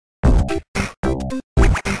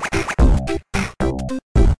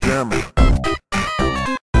German.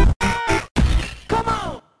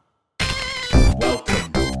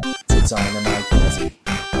 Welcome to Dynamite Buddy.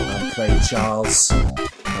 I'm Craig Charles,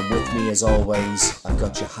 and with me as always, I've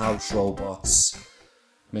got your house robots,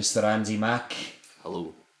 Mr. Andy Mack.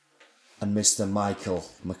 Hello. And Mr. Michael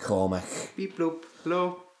McCormick. Beep bloop.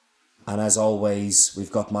 Hello. And as always,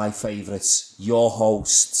 we've got my favourite, your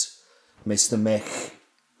host, Mr. Mick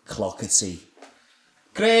Clockerty.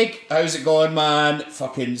 Craig, how's it going, man?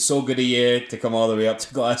 Fucking so good of you to come all the way up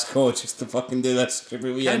to Glasgow just to fucking do this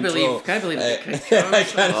stupid wee Can't intro. believe it, Craig I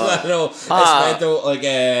Charles. can't, I know. It's mental.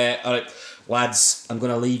 Alright, lads, I'm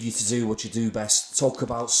going to leave you to do what you do best. Talk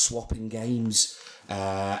about swapping games.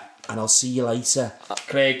 And I'll see you later.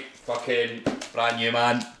 Craig, fucking brand new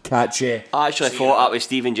man. Catch you. I actually thought that was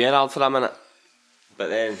Stephen Gerrard for a minute. But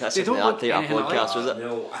then that's They not don't that look type of anything like podcast, that. was it?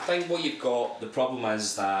 No, I think what you've got, the problem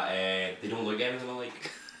is that they don't look anything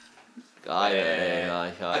alike.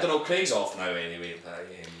 Aye. I don't know, Craig's off now anyway.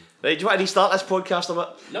 Right, do you want to restart this podcast a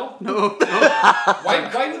bit? No. No.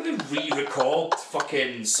 Why would we re-record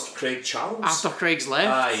fucking Sir Craig Charles? After Craig's left,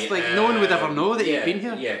 Aye, no one would ever know that he'd been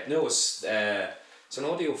here. Yeah, no, it's an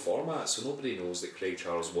audio format, so nobody knows that Craig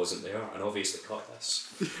Charles wasn't there, and obviously cut this.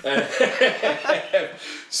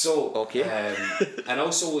 So, Okay. And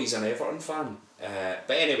also he's an Everton fan.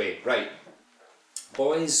 But anyway, right,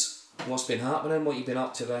 boys, what's been happening? What you been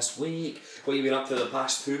up to this week? What you been up to the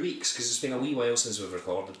past 2 weeks? Because it's been a wee while since we've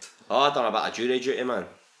recorded. Oh, I done a bit of jury duty, man.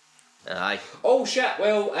 Aye. Oh shit!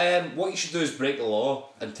 Well, what you should do is break the law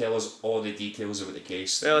and tell us all the details about the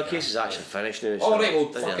case. Well, the case is actually finished now. Oh right,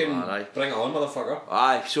 well, doesn't fucking matter, aye. bring it on, motherfucker.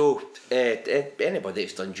 Aye, so anybody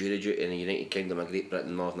that's done jury duty in the United Kingdom of Great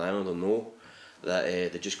Britain, Northern Ireland will know that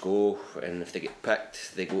they just go, and if they get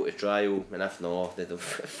picked, they go to trial, and if not, they don't.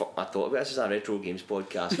 Fuck my thought. This is a Retro Games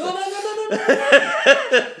podcast. No.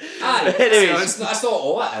 Aye. Anyways. That's not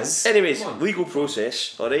all it is. Anyways, Come on. legal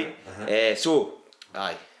process, alright?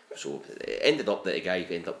 So it ended up that the guy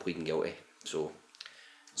ended up pleading guilty. So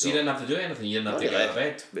You didn't have to do anything. You didn't have to get out of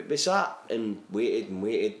bed. we sat and waited,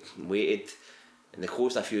 and they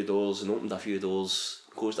closed a few doors and opened a few doors,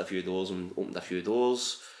 closed a few doors and opened a few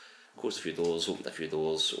doors, closed a few doors, opened a few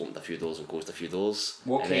doors, opened a few doors and closed a few doors.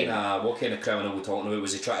 What kind of criminal we talking about?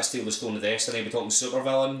 Was he trying to steal the Stone of Destiny? We talking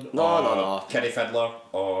supervillain? No. Kitty Fiddler?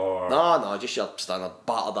 Or No, just your standard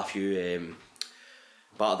battered a few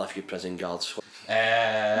prison guards.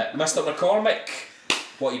 Mr. McCormick,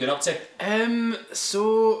 what you been up to?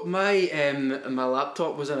 So my my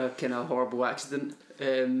laptop was in a kind of horrible accident.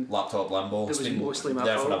 Laptop limbo. It was It's been mostly my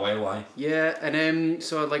there for a fault. while. Why? Yeah, and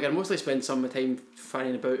so I mostly spend some of my time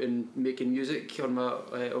fanning about and making music on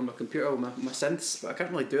my computer with my synths, but I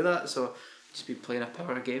can't really do that, so just be playing a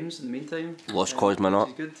power of games in the meantime. Lost Cosmonaut.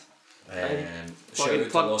 Which is good. Shout out to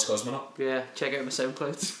plug- Lost Cosmonaut. Yeah, check out my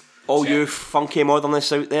SoundCloud. All Check. you funky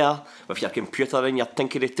modernists out there, with your computer and your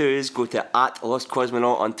tinkery toes, go to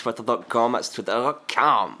 @LostCosmonaut on twitter.com. It's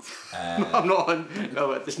twitter.com. I'm not on.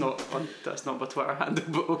 No, it's not on. That's not my Twitter handle.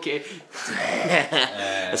 But okay.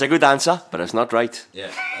 It's a good answer, but it's not right.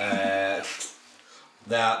 Yeah.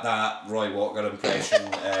 That Roy Walker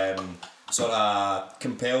impression sort of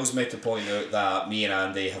compels me to point out that me and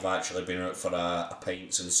Andy have actually been out for a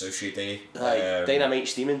pints and sushi day. Dynamite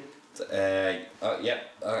steaming. It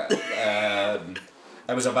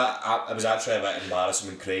was actually a bit embarrassing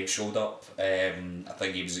when Craig showed up. I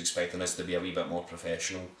think he was expecting us to be a wee bit more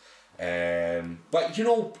professional. But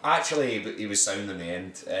actually he was sound in the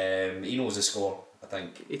end. He knows the score, I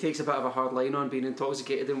think. He takes a bit of a hard line on being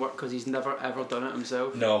intoxicated in work because he's never ever done it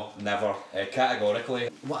himself. No, never. Categorically.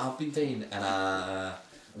 What I've been doing, and I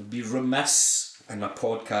would be remiss in my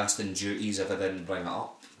podcasting duties if I didn't bring it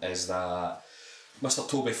up, is that Mr.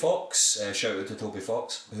 Toby Fox, shout out to Toby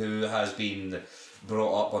Fox, who has been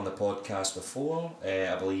brought up on the podcast before,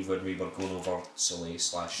 I believe when we were going over Soleil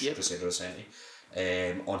 / Crusader Ascenti.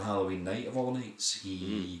 On Halloween night of all nights,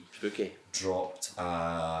 he Spooky. dropped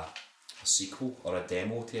a sequel or a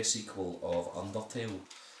demo to a sequel of Undertale.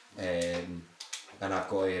 And I've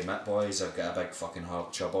got to admit, boys, I've got a big fucking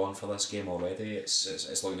hard chub on for this game already.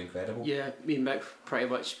 It's looking incredible. Yeah, me and Mick pretty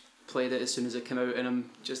much played it as soon as it came out, and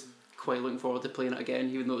I'm just quite looking forward to playing it again,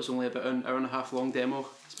 even though it's only about an hour and a half long demo.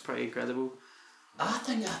 It's pretty incredible. I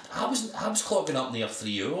think I was clocking up near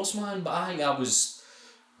 3 hours, man, but I think I was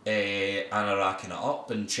racking it up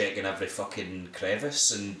and checking every fucking crevice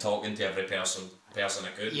and talking to every person I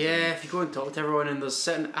could. Yeah, if you go and talk to everyone and there's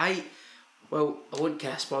sitting, I won't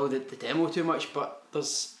kind of spoil the demo too much, but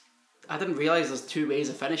I didn't realise there's two ways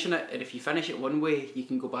of finishing it, and if you finish it one way, you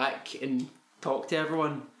can go back and talk to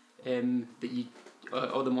everyone, but you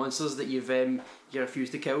all the monsters that you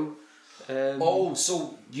refused to kill. Oh,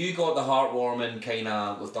 so you got the heartwarming kind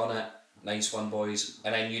of, we've done it, nice one, boys,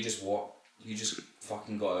 and then you just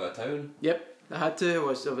fucking got out of town. Yep, I had to. I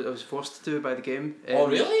was forced to by the game. Oh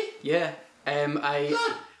really? Yeah. I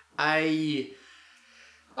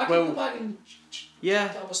can well, go back and yeah.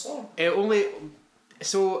 tell a story. Only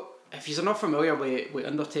so if you're not familiar with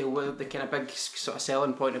Undertale, the kind of big sort of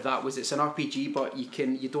selling point of that was it's an RPG, but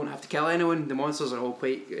you don't have to kill anyone. The monsters are all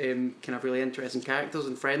quite kind of really interesting characters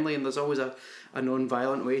and friendly, and there's always a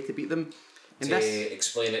non-violent way to beat them. And to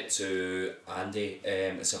explain it to Andy,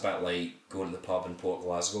 it's a bit like going to the pub in Port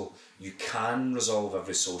Glasgow. You can resolve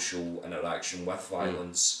every social interaction with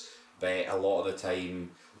violence, but a lot of the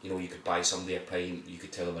time, you could buy somebody a pint, you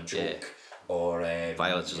could tell them a joke, or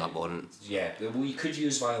violence is abhorrent. Yeah, well, you could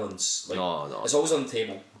use violence. No. It's always on the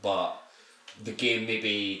table, but the game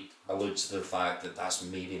maybe alludes to the fact that that's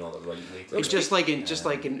maybe not the right way to it's just like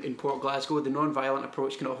in Port Glasgow, the non-violent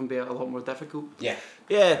approach can often be a lot more difficult. Yeah,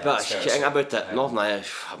 but you think about it, Northern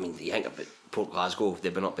Irish, you think about Port Glasgow,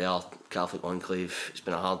 they've been up there, Catholic enclave, it's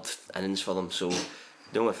been a hard innings for them, so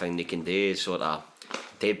the only thing they can do is sort of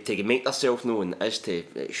to make themselves known is to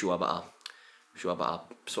show a bit of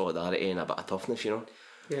solidarity and a bit of toughness, Yeah,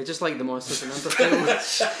 just like the monsters in Undertale.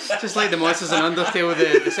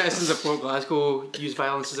 The citizens of Port Glasgow use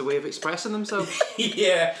violence as a way of expressing themselves.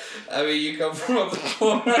 Yeah, I mean, you come from up the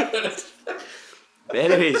corner. But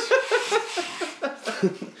anyways,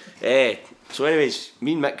 so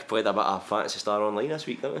me and Mick played a bit of Phantasy Star Online this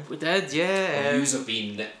week, didn't we? We did, yeah. Yous have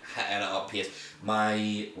been hitting it up here.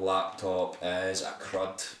 My laptop is a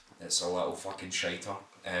crud. It's a little fucking shiter.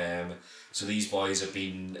 So these boys have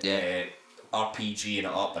been RPGing it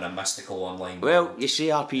up in a mystical online Well, world. you say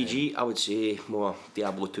RPG, I would say more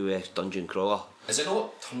Diablo 2 dungeon crawler. Is it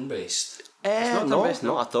not turn-based? It's not turn-based,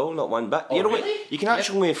 no. Not at all, not one bit. Oh, really? You can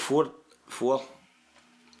actually have four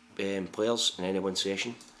players in any one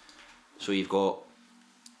session. So you've got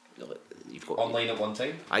Online at one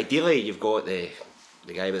time? Ideally, you've got the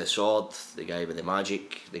guy with the sword, the guy with the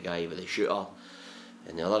magic, the guy with the shooter,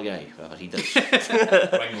 and the other guy, whatever he does.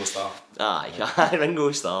 Ringo Starr. Aye,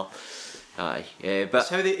 Ringo Starr. Aye,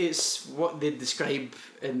 but it's what they describe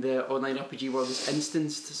in the online RPG world as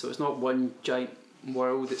instanced. So it's not one giant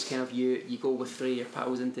world. It's kind of you go with three of your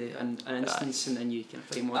pals into an instance, and then you kind of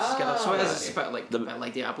fight monsters together. So it is a bit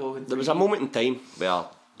like Diablo. There was a moment in time where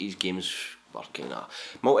these games were kind of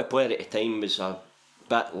multiplayer at the time was a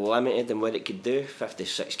bit limited in what it could do.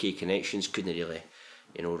 56k connections couldn't really,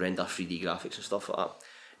 render 3D graphics and stuff like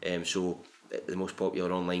that. So the most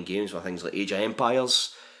popular online games were things like Age of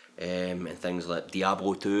Empires, and things like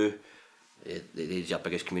Diablo 2. These are your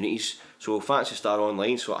biggest communities. So Phantasy Star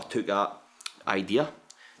Online sort of took that idea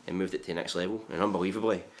and moved it to the next level, and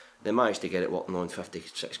unbelievably they managed to get it working on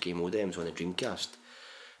 56k modems on the Dreamcast.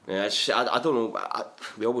 I don't know,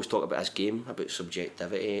 we always talk about this game, about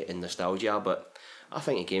subjectivity and nostalgia, but I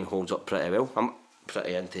think the game holds up pretty well. I'm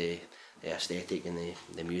pretty into the aesthetic and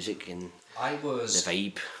the music and the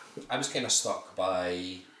vibe. I was kind of struck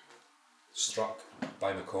by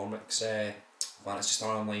McCormick's Phantasy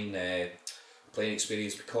Star Online playing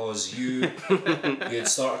experience, because you had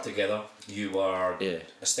started together, you were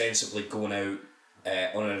ostensibly going out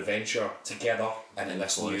on an adventure together and in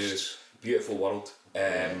this new beautiful world.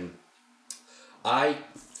 I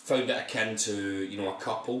found it akin to a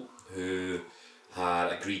couple who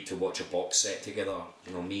had agreed to watch a box set together.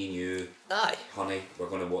 Me and you, honey, we're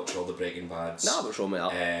going to watch all the Breaking Bads. No, what's wrong with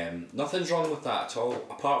that? Nothing's wrong with that at all,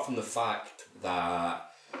 apart from the fact that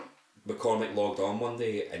McCormick logged on one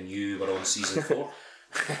day and you were on season 4.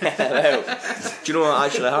 Well, do you know what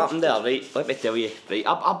actually happened there, right? Let me tell you, right,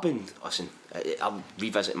 I've been, listen, I'm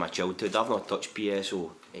revisiting my childhood. I've not touched PSO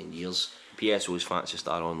in years. PSO is Phantasy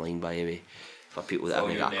Star Online, by the way, for people that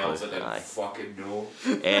haven't got a clue. Fucking know.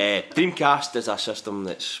 Dreamcast is a system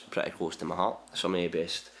that's pretty close to my heart. Some of the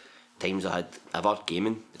best times I had ever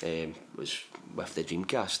gaming was with the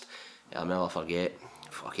Dreamcast. I'll never forget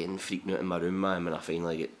fucking freaking out in my room, man, when I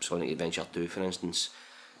finally get Sonic Adventure 2, for instance,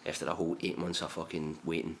 after a whole 8 months of fucking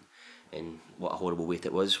waiting. And what a horrible wait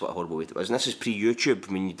it was, And this is pre-YouTube,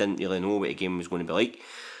 when you didn't really know what a game was going to be like.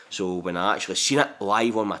 So when I actually seen it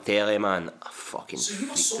live on my telly, man, I fucking So you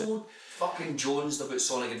were so fucking jonesed about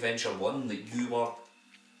Sonic Adventure 1 that you were...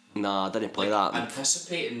 Nah, I didn't play that.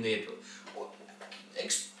 Anticipating the...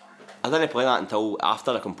 I didn't play that until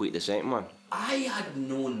after I completed the second one. I had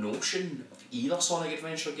no notion of either Sonic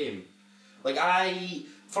Adventure game.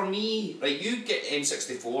 For me, right, you get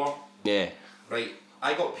N64. Yeah. Right,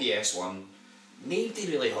 I got PS1. Nobody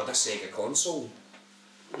really had a Sega console.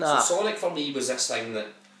 Nah. So Sonic for me was this thing that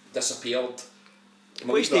disappeared.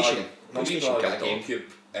 PlayStation. My wee PlayStation brother got a kicked off. GameCube,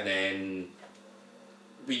 and then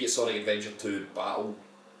we get Sonic Adventure 2 Battle.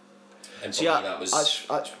 And for See, me, that was...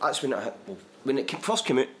 that's when it hit. Well, when it first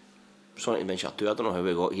came out, Sonic Adventure 2. I don't know how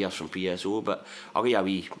we got here from PSO, but I'll give you a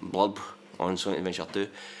wee blurb on Sonic Adventure 2.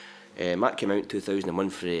 That came out in 2001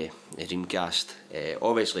 for the Dreamcast.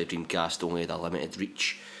 Obviously, Dreamcast only had a limited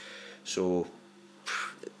reach, so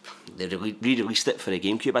they re-released it for the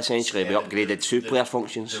GameCube essentially. We upgraded 2-player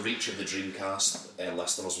functions. The reach of the Dreamcast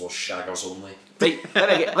listeners was shaggers only.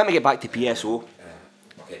 Right, let me get back to PSO.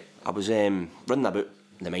 Okay. I was running about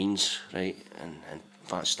the mines, right, and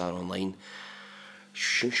Phantasy Star Online,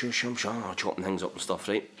 chopping things up and stuff,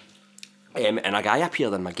 right. And a guy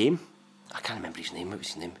appeared in my game. I can't remember his name. What was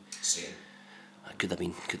his name? Same. Could have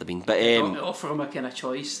been. But offer him a kind of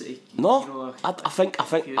choice. That he, no, you know, I think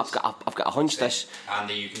I've got a hunch this.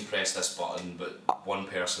 Andy, you can press this button, but one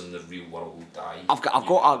person in the real world will die. I've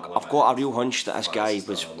got a real hunch that this guy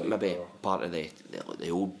was maybe part of the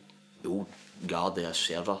old guard of this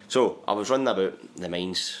server. So I was running about the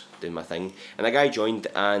mines doing my thing, and a guy joined,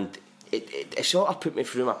 and it sort of put me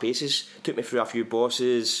through my paces, took me through a few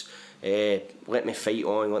bosses. Let me fight.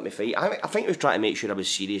 I think he was trying to make sure I was a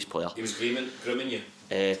serious player. He was grooming you.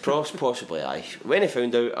 Possibly, aye. When he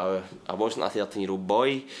found out I wasn't a 13-year-old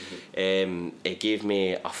boy, he gave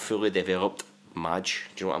me a fully developed Mage.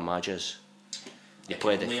 Do you know what a Mage is? I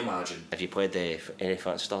can only imagine. Have you played any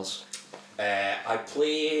Phantasy Stars? I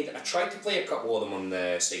tried to play a couple of them on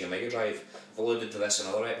the Sega Mega Drive. I've alluded to this in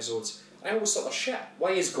other episodes. I always thought, shit,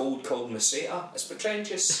 why is gold called Meseta? It's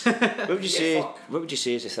pretentious. What would you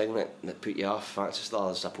say is the thing that put you off Phantasy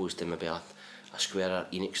Stars as opposed to maybe a Square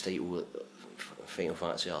Enix title, Final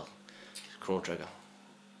Fantasy or Chrono Trigger?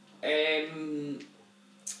 Kind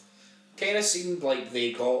of seemed like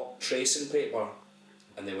they got tracing paper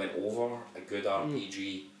and they went over a good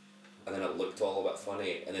RPG and then it looked all a bit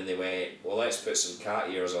funny and then they went, well, let's put some cat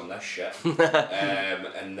ears on this shit.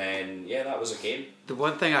 And then that was a game. The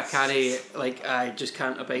one thing I just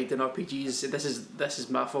can't abide in RPGs. This is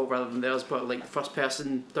my fault rather than theirs, but like first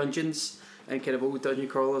person dungeons and kind of old dungeon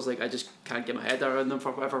crawlers, like I just can't get my head around them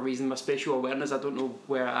for whatever reason. My spatial awareness, I don't know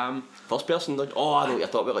where I am. First person dungeon? Oh, I know what you're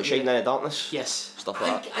talking about, like Shining in the Darkness. Yes, stuff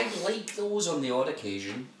like that. I like those on the odd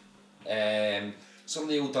occasion. Some of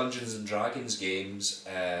the old Dungeons and Dragons games.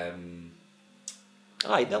 Aye, they're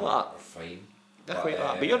like that. Are fine. They're quite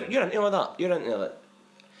like that. But you're into all that. You're into it.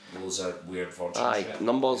 Those are weird fortune shit.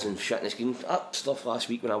 Numbers and shit in the screen. That stuff last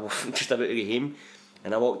week when I was just about to get home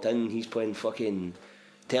and I walked in, he's playing fucking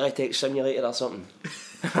Teletext Simulator or something.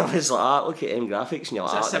 I was like, look at them graphics and you're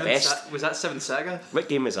like, the best. Was that Seventh Saga? What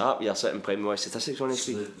game was that? You're sitting playing with statistics on the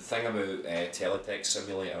screen. The thing about Teletext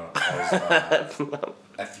Simulator is that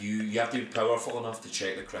if you have to be powerful enough to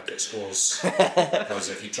check the cricket scores, because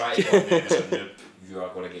if you try to play as a noob, you are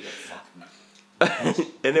going to get your fucking...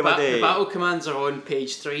 The battle commands are on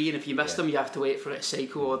page 3 and if you miss them you have to wait for it to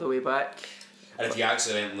cycle all the way back. And if you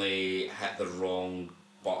accidentally hit the wrong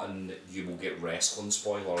button, you will get wrestling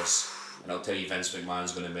spoilers. And I'll tell you Vince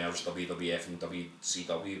McMahon's going to merge WWF and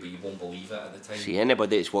WCW, but you won't believe it at the time. See,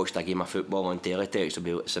 anybody that's watched a game of football on teletext will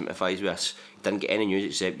be able to sympathise with us. Didn't get any news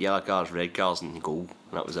except yellow cards, red cards and goal,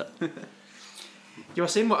 and that was it. You were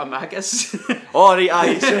saying what a mag is? Oh right,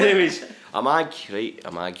 aye, so anyways, a mag, or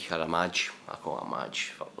a Mage, I call it a Mage,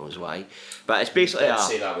 fuck knows why. But it's basically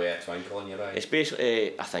say that with a twinkle in your eye. It's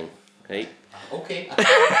basically a thing, right? Okay.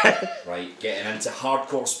 Right, getting into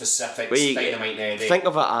hardcore specifics, dynamite nowadays. Think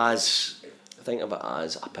of it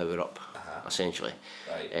as a power up, essentially.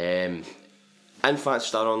 Right. In Phantasy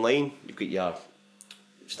Star Online, you've got your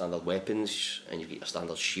standard weapons and you've got your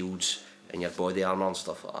standard shields and your body armour and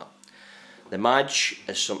stuff like that. The Mage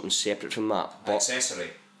is something separate from that.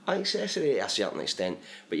 Accessory to a certain extent,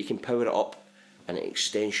 but you can power it up and it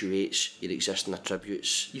accentuates your existing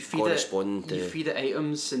attributes. You feed it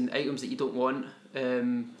items and items that you don't want,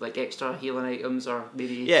 like extra healing items or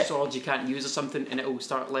maybe swords you can't use or something, and it will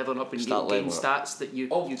start leveling up and you gain stats that you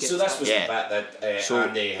get. So this was the bit that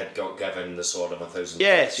Andy had got given the sword of 1,000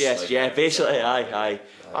 Yes, basically, aye.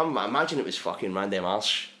 Imagine it was fucking Randy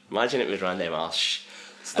Marsh.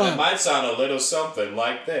 And it might sound a little something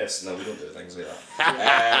like this. No, we don't do things like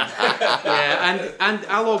that. And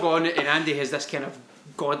I log on and Andy has this kind of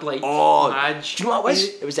godlike Mage. Do you know what it was?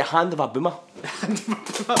 It was the hand of a boomer.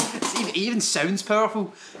 It even sounds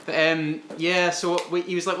powerful. But so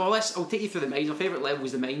he was like, well, I'll take you through the mines. My favourite level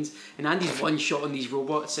was the mines. And Andy's one shot on these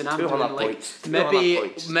robots and I'm doing like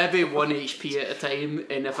maybe 1 HP at a time,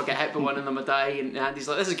 and if I get hit by one of them I die, and Andy's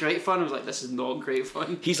like, this is great fun. I was like, this is not great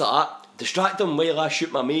fun. He's like that. Distract him while I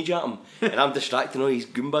shoot my mage at him. And I'm distracting all these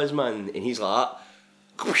Goombas, man. And he's like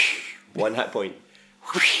that. 1 hit point.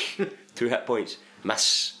 2 hit points,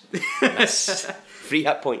 miss, 3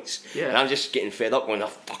 hit points, Yeah. and I'm just getting fed up going, oh,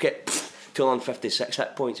 fuck it, 256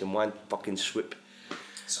 hit points in one fucking swoop.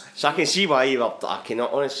 So I can see why, I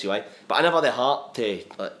cannot honestly see why, but I never had the heart to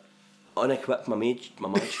like unequip my mage,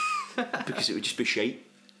 because it would just be shite.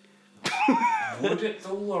 Would it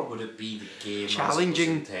though, or would it be the game Challenging.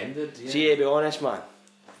 as it was intended? Yeah. See, to be honest, man,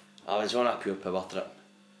 I was on a pure power trip.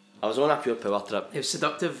 It was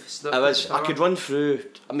seductive. I could run through.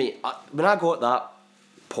 I mean, when I got that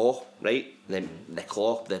paw, right, the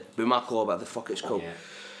claw, the boomer claw, whatever the fuck it's called. Yeah.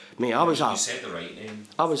 Mate, I was You said the right name.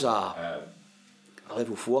 a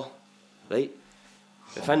level 4, right?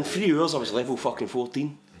 Within 3 hours, I was level fucking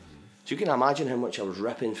 14. So you can imagine how much I was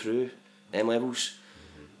ripping through them levels,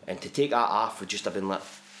 and to take that off would just have been like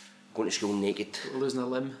going to school naked, losing a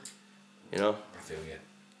limb. you know. I feel you.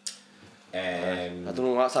 I don't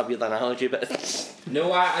know, that's a weird analogy, but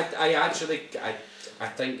No, I actually I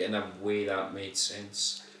think in a way that made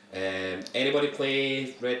sense. Anybody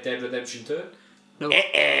play Red Dead Redemption 2? No.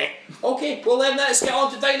 Okay, well then let's get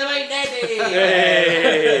on to Dynamite Neddy!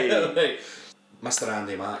 Right. Mr.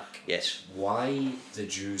 Andy Mack, yes. why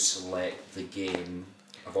did you select the game,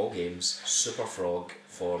 of all games, Super Frog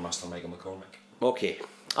for Mr. Michael McCormick? Okay,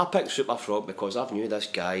 I picked Super Frog because I've knew this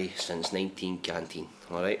guy since 19 Canteen,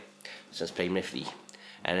 alright? Since primary 3.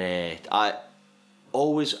 And I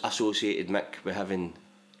always associated Mick with having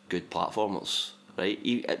good platformers, right?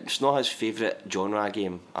 It's not his favourite genre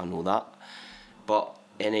game, I know that. But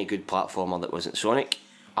any good platformer that wasn't Sonic,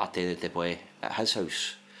 I tended to play at his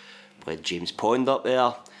house. Played James Pond up there,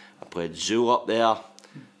 I played Zoo up there,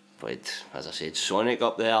 played, as I said, Sonic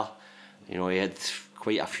up there. You know, he had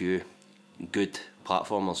quite a few good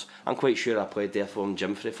platformers. I'm quite sure I played there from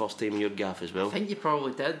Jim for the first time in your gaff as well. I think you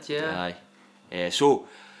probably did, yeah. Aye. So,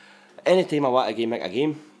 anytime I want to make a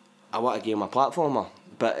game, I want to game a platformer.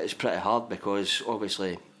 But it's pretty hard because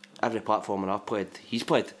obviously every platformer I've played, he's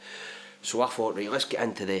played. So I thought, right, let's get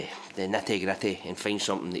into the nitty gritty and find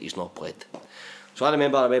something that he's not played. So I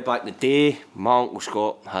remember I went back in the day, my Uncle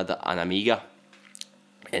Scott had an Amiga.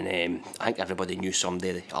 And I think everybody knew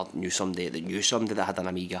somebody that knew somebody that had an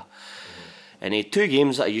Amiga. And he had 2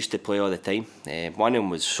 games that I used to play all the time. One of them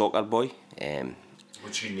was Soccer Boy.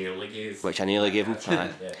 Which you nearly gave. Which I nearly gave him.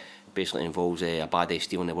 Yeah. Basically involves a baddie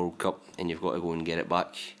stealing the World Cup and you've got to go and get it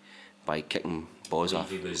back by kicking balls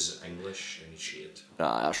off. He was English and he cheated.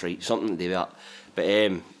 Right, that's right, something to do with that. But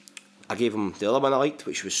I gave him the other one I liked,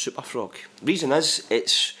 which was Super Frog. Reason is,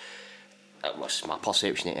 it was my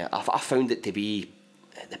perception of it. I found it to be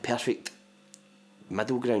the perfect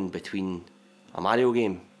middle ground between a Mario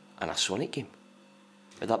game and a Sonic game.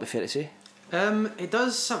 Would that be fair to say? It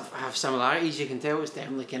does have similarities. You can tell it's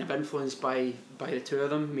definitely kind of influenced by the two of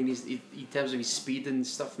them. I mean, in terms of his speed and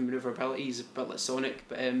stuff and manoeuvrability, he's a bit like Sonic,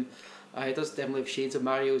 but it does definitely have shades of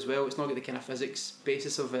Mario as well. It's not got the kind of physics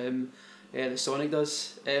basis of that Sonic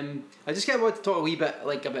does. I just kind of want to talk a wee bit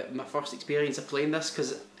about my first experience of playing this,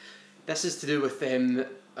 because this is to do with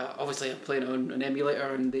obviously I'm playing it on an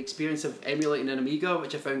emulator, and the experience of emulating an Amiga,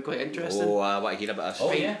 which I found quite interesting. Oh, I want to hear about this.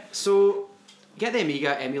 Oh, yeah. So, get the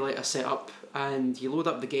Amiga emulator set up, and you load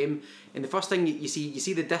up the game, and the first thing you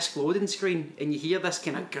see the disc loading screen, and you hear this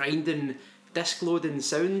kind of grinding disc loading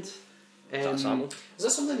sound. Is that a sample? Is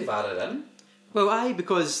that something they've added in? Well, aye,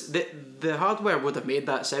 because the hardware would have made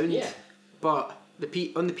that sound, Yeah. but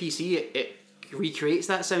on the PC it recreates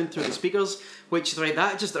that sound through the speakers, which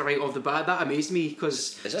that just right off the bat, that amazed me,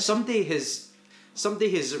 because somebody has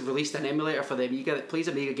released an emulator for the Amiga that plays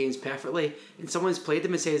Amiga games perfectly, and someone's played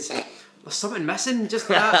them and says there's something missing, just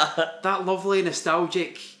that that lovely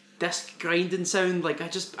nostalgic disc grinding sound. I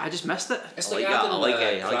just missed it. It's I like like that, adding I like the it,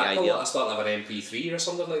 I like the crackle idea. at the start of an MP3 or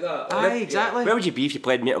something like that. Aye, exactly. Where would you be if you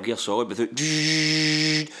played Metal Gear Solid without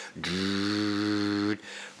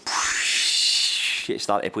it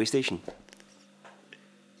started at PlayStation?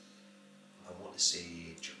 I want to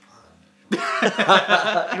say Japan.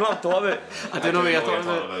 You know what I'm talking about? I don't know what you're talking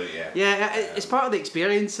about. Yeah. Yeah, it's part of the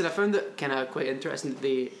experience, and I found it kind of quite interesting that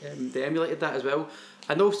they emulated that as well.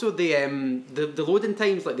 And also the loading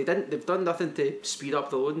times, they've done nothing to speed up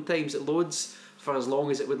the loading times. It loads for as long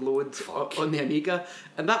as it would load on the Amiga,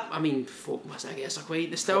 and that, I mean, folk must, I guess, are quite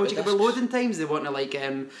nostalgic about loading times. They want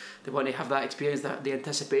to have that experience, that the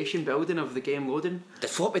anticipation building of the game loading. Did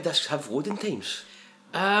floppy disks have loading times?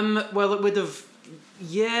 Well, it would have.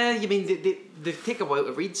 Yeah, you mean they take a while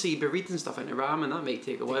to read, so you'd be reading stuff into RAM, and that might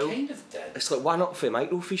take a while. They kind of did. It's like one up for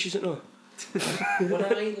microfiche, is it no? When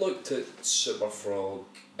I looked at Super Frog,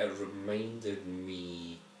 it reminded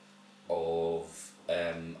me of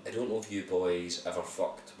I don't know if you boys ever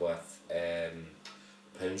fucked with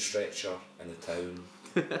Pound Stretcher in the town.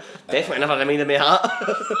 Definitely never reminded me of that.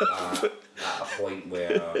 At a point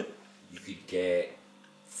where you could get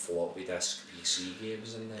floppy disk PC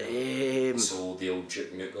games in there. So the old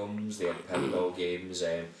Duke Nukem's, the old pinball games.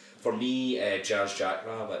 For me, Jazz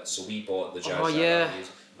Jackrabbit. So we bought the Jazz Jackrabbit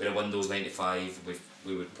games. We had a Windows 95.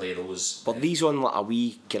 We would play those. But these on like a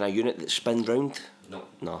wee kind of unit that spins round? No.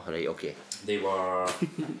 No, right, okay. They were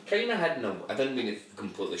kind of hidden. I didn't mean to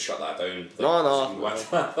completely shut that down. No.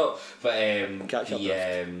 But Catch up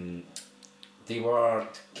they were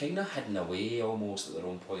kind of hidden away almost at their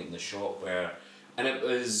own point in the shop and it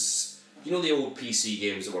was, you know, the old PC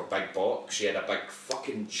games that were big box. You had a big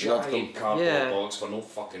fucking giant cardboard box for no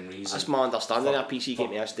fucking reason. That's my understanding of a PC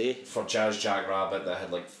game to this day. For Jazz Jackrabbit that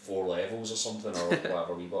had like 4 levels or something or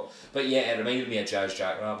whatever we bought. But yeah, it reminded me of Jazz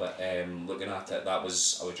Jackrabbit. Looking at it, I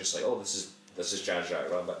was just like, oh, this is Jazz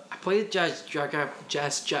Jackrabbit. I played Jazz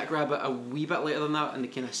Jackrabbit a wee bit later than that in the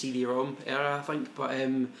kind of CD-ROM era, I think. But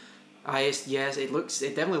it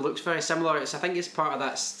definitely looks very similar. I think it's part of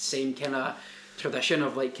that same kind of tradition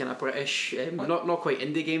of like kind of British, not quite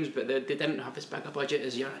indie games, but they didn't have as big a budget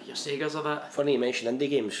as your Segas or that. Funny you mention indie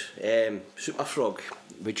games. Super Frog,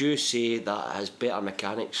 would you say that has better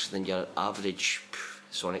mechanics than your average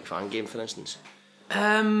Sonic fan game, for instance?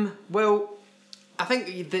 Well, I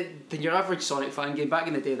think than your average Sonic fan game, back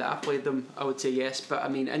in the day that I played them, I would say yes, but I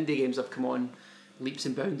mean indie games have come on leaps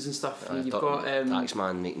and bounds and stuff. And you've got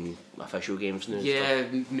Taxman making official games now. Yeah,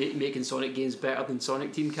 making Sonic games better than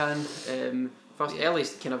Sonic Team can.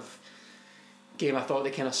 Earliest kind of game I thought they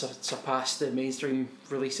kind of surpassed the mainstream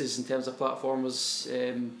releases in terms of platform was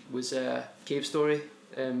Cave Story,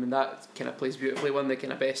 and that kind of plays beautifully. One of the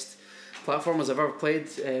kind of best platformers I've ever played,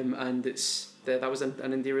 and that was an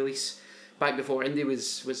indie release back before indie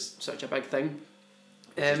was such a big thing.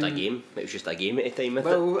 Just a game. It was just a game at the time.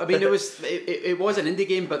 I mean, it was an indie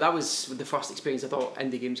game, but that was the first experience I thought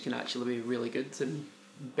indie games can actually be really good and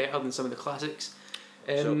better than some of the classics.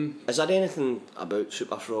 So, is there anything about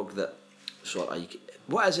Super Frog that sort of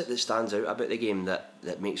what is it that stands out about the game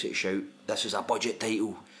that makes it shout this is a budget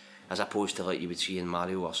title as opposed to like you would see in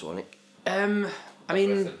Mario or Sonic? I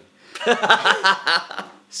mean,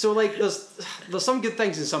 so like there's some good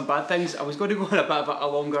things and some bad things. I was going to go on a bit of a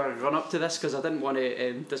longer run up to this because I didn't want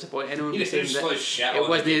to disappoint anyone. You didn't want to shit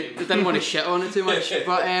on it. Didn't want to shit on it too much,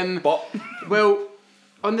 but well,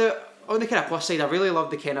 on the kind of plus side, I really love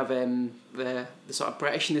the kind of the sort of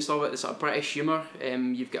Britishness of it, the sort of British humour.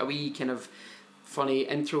 You've got a wee kind of funny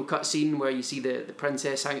intro cutscene where you see the prince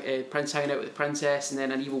hanging out with the princess, and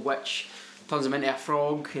then an evil witch turns him into a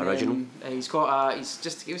frog. Original. It was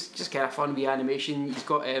just kind of fun wee animation. He's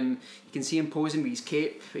got you can see him posing with his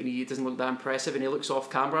cape, and he doesn't look that impressive, and he looks off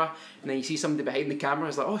camera, and then you see somebody behind the camera.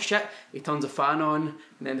 It's like, oh shit! He turns a fan on,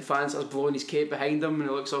 and then the fan starts blowing his cape behind him, and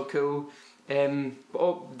it looks all cool.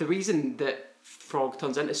 But the reason that Frog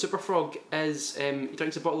turns into Super Frog is he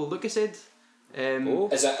drinks a bottle of Lucozade.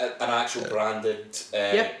 Is it an actual branded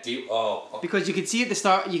deal? Oh, okay. Because you could see at the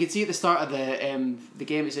start of the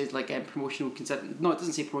game it says like promotional no, it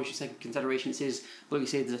doesn't say promotional consideration. It says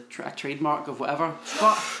Lucozade is a trademark of whatever.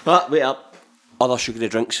 But wait up, other sugary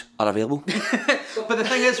drinks are available. But the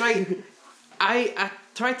thing is, right, I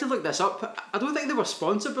tried to look this up. I don't think they were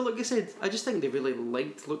sponsored by Lucozade. I just think they really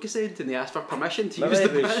liked Lucozade and they asked for permission to use the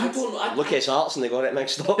brand. Lucas Arts and they got it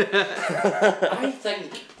mixed up. I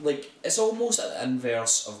think like it's almost the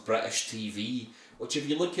inverse of British TV, which if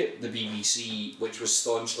you look at the BBC, which was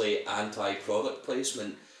staunchly anti-product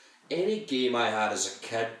placement, any game I had as a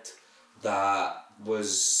kid that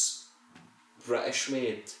was British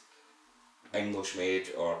made, English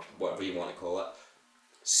made, or whatever you want to call it,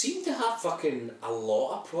 seem to have fucking a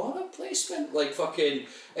lot of product placement. Like fucking,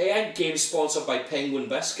 I had games sponsored by Penguin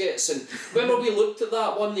Biscuits, and remember we looked at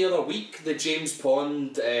that one the other week, the James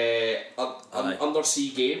Pond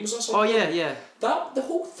Undersea Games or something. Oh yeah. That the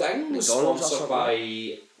whole thing was sponsored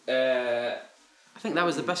by. I think that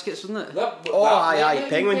was the biscuits, wasn't it?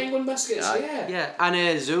 Penguin Biscuits, yeah. Yeah,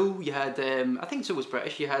 and Zoo, you had, I think Zoo was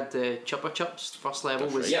British, you had Chupa Chups, first level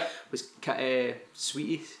was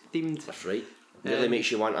Sweetie themed. That's right. Really makes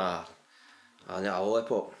you want a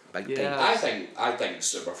lollipop. Big time. I think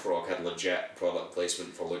Super Frog had legit product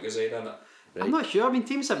placement for Lucozade in it. Right. I'm not sure. I mean,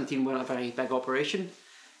 Team 17 weren't a very big operation.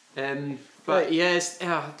 But yes,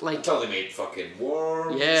 like until they made fucking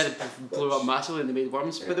Worms. Yeah, they blew up massively and they made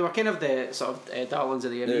Worms. Yeah. But they were kind of the sort of darlings of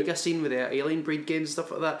the Amiga scene with the Alien Breed games and stuff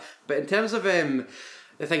like that. But in terms of the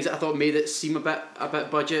things that I thought made it seem a bit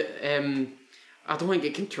budget, I don't think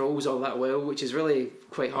it controls all that well, which is really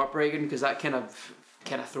quite heartbreaking because that kind of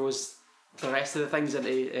throws the rest of the things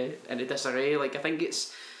into disarray. Like I think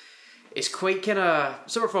it's quite kind of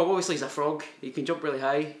Super Frog. Obviously, is a frog. He can jump really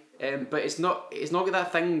high, but it's not got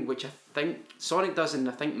that thing which I think Sonic does, and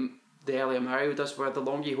I think the earlier Mario does, where the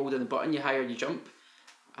longer you hold in the button, the higher you jump.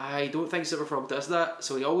 I don't think Super Frog does that,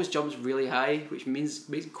 so he always jumps really high, which makes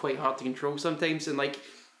it quite hard to control sometimes, and like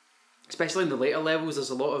especially in the later levels, there's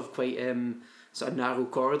a lot of quite sort of narrow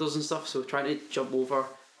corridors and stuff. So trying to jump over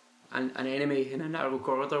an enemy in a narrow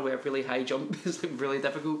corridor with a really high jump is like really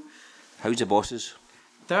difficult. How's the bosses?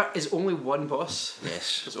 There is only one boss.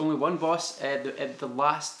 Yes. There's only one boss at the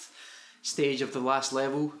last stage of the last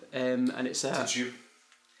level, and it's a. Did you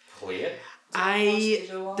play it? I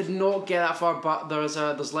did not get that far, but there's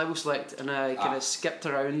level select, and I kind of skipped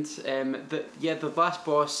around. The last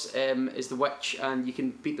boss is the witch, and you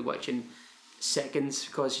can beat the witch in seconds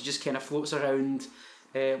because she just kind of floats around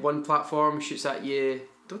one platform, shoots at you.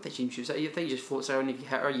 Don't think she shoots at you. I think she just floats around. If you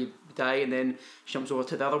hit her, you die, and then she jumps over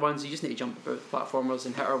to the other ones. So you just need to jump about the platformers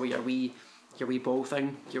and hit her with your wee ball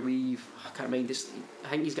thing. I can't mind this. I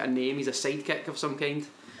think he's got a name. He's a sidekick of some kind.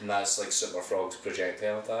 And that's like Super Frog's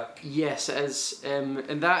projectile attack? Yes, it is. And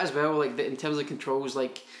that as well, like in terms of controls,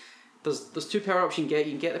 like there's two power-ups you can get.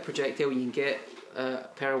 You can get the projectile, you can get a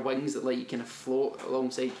pair of wings that let you kind of float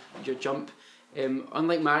alongside your jump.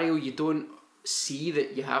 Unlike Mario, you don't see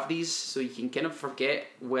that you have these, so you can kind of forget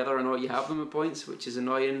whether or not you have them at points, which is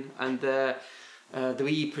annoying. And the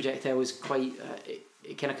wee projectile is quite...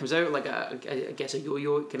 it kind of comes out like I guess a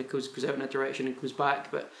yo-yo. It kind of goes out in a direction and comes back,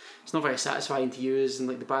 but it's not very satisfying to use, and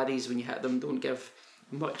like the baddies when you hit them don't give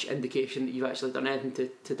much indication that you've actually done anything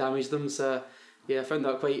to damage them. So yeah, I found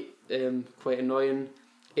that quite annoying.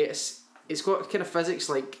 It's got kind of physics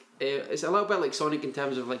like it's a little bit like Sonic in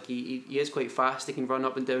terms of like he is quite fast. He can run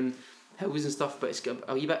up and down hills and stuff, but it's got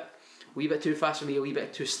a wee bit too fast for me, a wee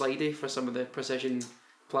bit too slidey for some of the precision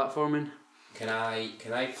platforming. Can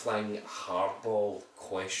I fling a hardball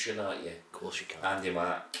question at you? Of course you can. Andy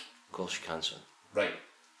Mack. Of course you can, son. Right.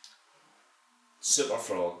 Super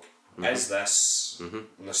Frog. Is this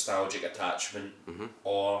nostalgic attachment,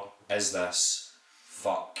 or is this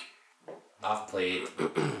fuck? I've played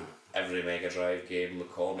every Mega Drive game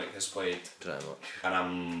McCormick has played. Pretty much. And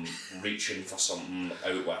I'm reaching for something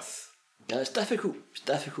out with. Yeah, it's difficult. It's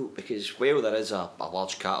difficult because while there is a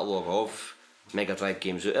large catalogue of Mega Drive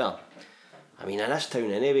games out there, I mean, in this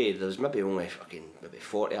town anyway, there's maybe only maybe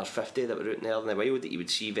 40 or 50 that were out in there in the wild that you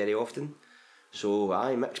would see very often. So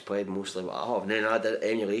I mixed played mostly what I have, and then I added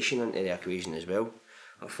emulation into the equation as well.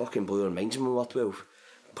 I fucking blew their minds when we were 12.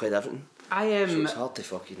 Played everything. So it's hard to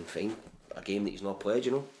fucking find a game that he's not played,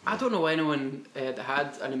 you know. I don't know anyone that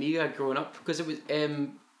had an Amiga growing up, because it was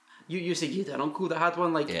you said you had an uncle that had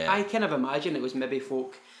one. Like yeah. I kind of imagine it was maybe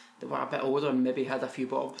folk that were a bit older and maybe had a few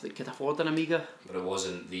bob that could afford an Amiga. But it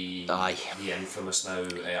wasn't the infamous now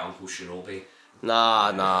Uncle Shinobi.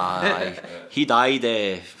 Nah. He died,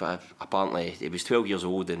 apparently he was 12 years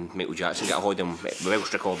old and Michael Jackson got a hold of him,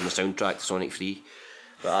 Welsh recording the soundtrack to Sonic 3.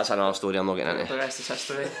 But that's another story I'm not getting into. The rest is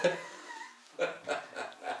history.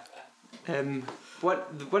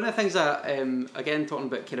 One of the things that, again talking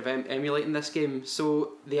about kind of emulating this game,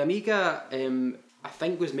 so the Amiga I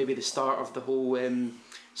think was maybe the start of the whole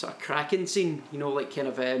sort of cracking scene, you know, like kind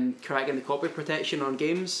of cracking the copy protection on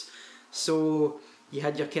games. So you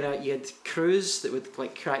had crews that would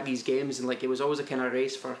like crack these games, and like it was always a kind of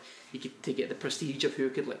race for to get the prestige of who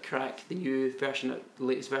could like crack the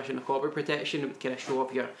latest version of copy protection. It would kind of show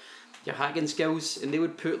up your hacking skills, and they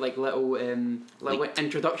would put like little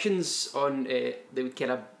introductions on. They would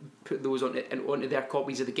kind of put those onto their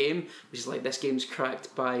copies of the game, which is like, this game's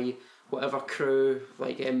cracked by whatever crew,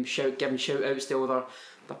 like giving shout outs to all their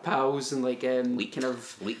pals, and like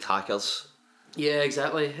leaked hackers. Yeah,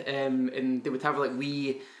 exactly. And they would have like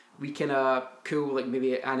wee kind of cool like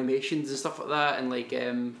maybe animations and stuff like that, and like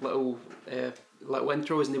little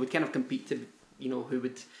intros, and they would kind of compete to, you know, who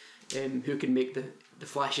could make the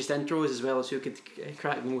flashiest intros as well as who could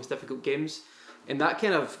crack the most difficult games. And that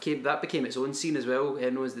became its own scene as well,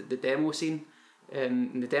 known as the demo scene.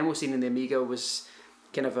 And the demo scene in the Amiga was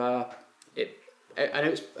kind of an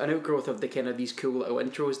outgrowth of the kind of these cool little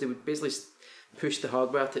intros. They would basically push the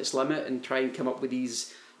hardware to its limit and try and come up with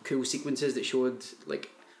these cool sequences that showed like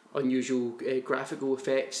unusual graphical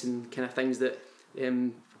effects and kind of things that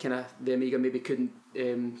kind of the Amiga maybe couldn't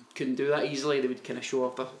do that easily. They would kind of show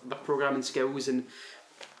off their programming skills and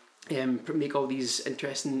make all these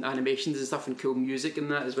interesting animations and stuff, and cool music and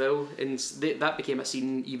that as well. And that became a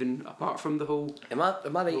scene even apart from the whole. Am I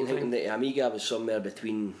right in thinking that Amiga was somewhere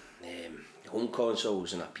between home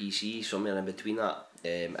consoles and a PC, somewhere in between that?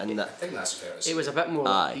 And I think that's fair to say. It was a bit more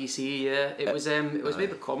Aye. PC, yeah. It was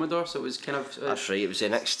maybe Commodore, so it was kind of. That's right. It was the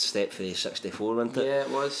next step for the 64, wasn't it? Yeah, it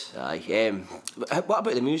was. Aye. What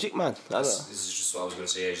about the music, man? This is just what I was going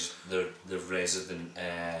to say. Is the resident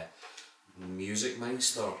music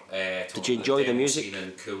meister. Did you enjoy the music?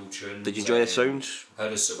 And cool tunes. Did you enjoy the sounds? How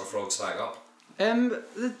does Super Frog stack up?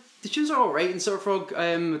 The tunes are all right in Super Frog.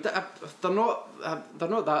 They're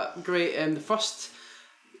not that great.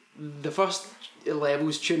 The first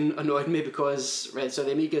levels tune annoyed me because so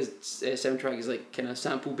the Amiga soundtrack is like kind of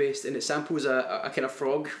sample based, and it samples a kind of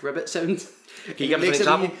frog ribbit sound. Can you give us an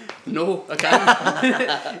example? No, I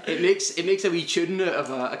can't. it makes a wee tune out of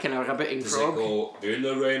a kind of ribbiting Does frog. it go in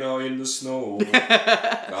the rain or in the snow?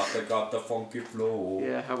 got the funky flow.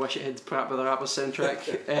 Yeah, I wish it had Parappa the Rapper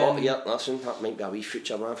soundtrack. Oh yeah, listen, that might be a wee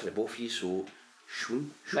future man for the both of you. So,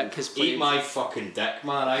 Nick has Eat played. my fucking dick,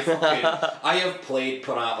 man. I have played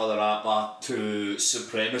Parappa the Rapper to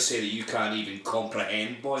supremacy that you can't even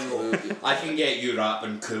comprehend, boy. I can get you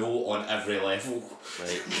rapping cool on every level.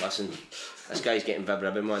 right, listen, this guy's getting Vib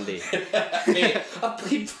Ribbon one day. Mate, I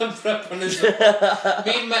played Vib Ribbon as well.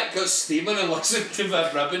 Me and Mick got steaming and listened to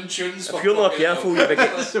Vib Ribbon tunes. If you're not careful, you'll be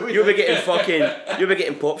getting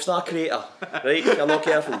Popstar Creator, right? If you're not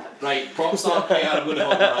careful. Right, Popstar Creator, I'm going to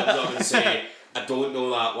hold my hands up and say, I don't know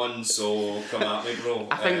that one, so come at me, bro.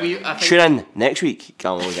 I think Tune in next week.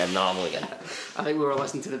 Come on again, no, I'm on again. I think we were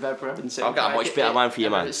listening to the Vib Ribbon soundtrack. I've got a much better one for you,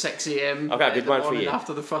 man. At 6 a.m. I've got a good one for you.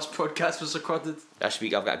 After the first podcast was recorded. This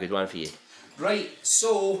week I've got a good one for you. Right,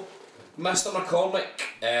 so, Mr. McCormick,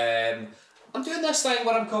 I'm doing this thing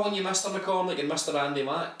where I'm calling you Mr. McCormick and Mr. Andy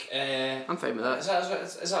Mack. I'm fine with that.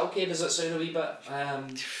 Is that okay? Does it sound a wee bit...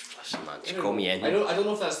 Listen, man, just call me in. I don't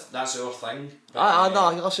know if that's your thing.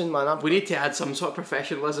 No, listen, man. We need to add some sort of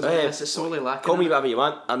professionalism to this. It's sorely lacking. Call me whatever you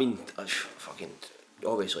want. I mean, fucking,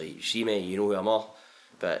 obviously, you see me, you know who I'm all.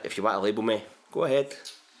 But if you want to label me, go ahead.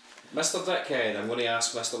 Mr. Dickhead, I'm going to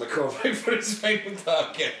ask Mr. McCormick for his final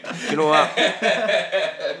target. You know what?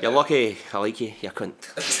 You're lucky I like you cunt.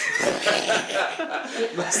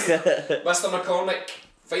 Mr. McCormick,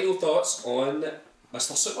 final thoughts on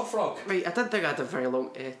Mr. Super Frog. Right, I didn't think I had a very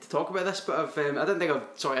long to talk about this, but I didn't think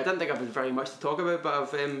I've been very much to talk about, but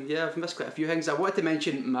I've missed quite a few things. I wanted to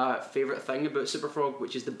mention my favourite thing about Super Frog,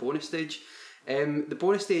 which is the bonus stage. The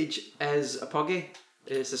bonus stage is a puggy.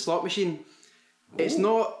 It's a slot machine. It's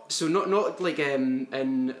not like in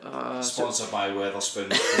Sponsored by Weatherspoon.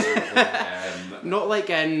 not like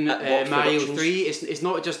in Mario Productions. 3. It's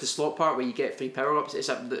not just the slot part where you get 3 power ups.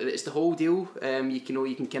 It's the whole deal. You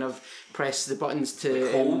can kind of press the buttons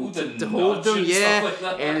to hold to hold them. and Yeah, stuff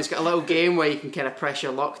like that. and it's got a little game where you can kind of press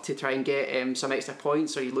your luck to try and get some extra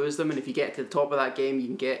points, or you lose them. And if you get to the top of that game, you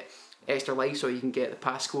can get extra lives, or you can get the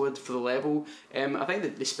passcode for the level. I think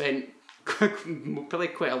that they spent probably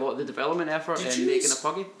quite a lot of the development effort in making a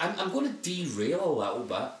puggy. I'm going to derail a little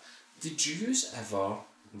bit. Did you ever,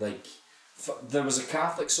 like, there was a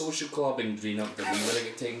Catholic social club in Greenup that we were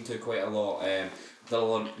taken to quite a lot. We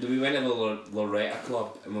went to the Loretta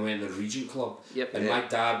Club and we went to the Regent Club. Yep. And my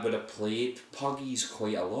dad would have played puggies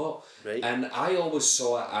quite a lot. Right. And I always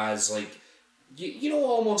saw it as like, you know,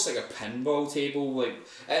 almost like a pinball table. Like,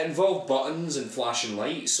 it involved buttons and flashing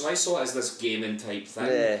lights, so I saw it as this gaming type thing.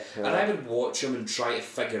 Yeah. And I would watch them and try to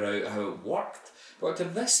figure out how it worked. But to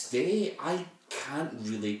this day, I can't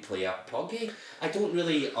really play a puggy. I don't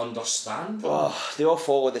really understand them. Oh, they all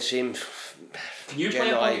follow the same Can you play a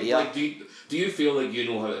general puggy? idea. Like, do you feel like you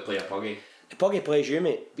know how to play a puggy? The puggy plays you,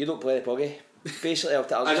 mate. You don't play the puggy. Basically, I'll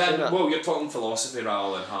And explain then, that. well, you're talking philosophy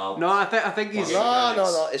rather than how. No, I think he's.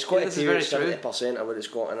 No. It's got Yeah, a this is very true. 70% of what it's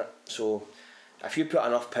got in it. So, if you put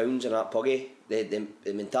enough pounds in that puggy, the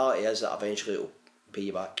mentality is that eventually it'll pay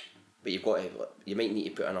you back. But you might need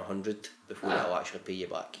to put in 100 before it'll actually pay you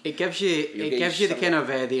back. It gives you the kind of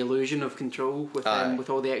the illusion of control with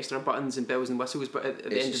all the extra buttons and bells and whistles, but at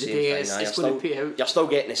the end of the day, it's going to pay out. You're still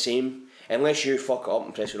getting the same, unless you fuck it up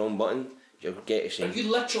and press the wrong button. You'll get the Are same.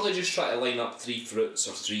 you literally just trying to line up 3 fruits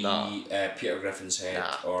or 3 Peter Griffin's head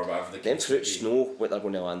or whatever the Them case fruits may be? know what they're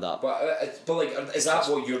going to land at. But like, is that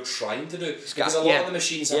what you're trying to do? Because a lot of the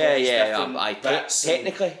machines have all these different bits and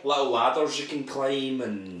technically, little ladders you can climb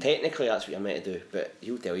and... Technically, that's what you're meant to do, but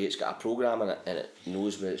he'll tell you it's got a program in it and it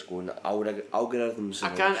knows where it's going. Algorithms.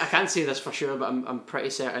 I can't say this for sure, but I'm pretty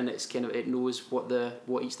certain it knows what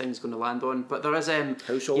each thing's going to land on. But there is I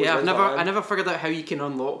never figured out how you can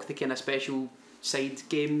unlock the kind of special side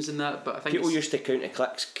games and that. But I think people used to count the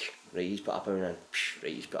clicks. Right, he's put a pound in.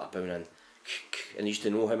 Right, he's put a pound in. And they used to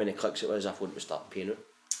know how many clicks it was before it would start paying out.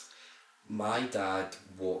 My dad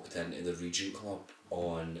walked into the Regent Club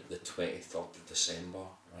on the 23rd of December,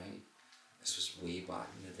 right? this was way back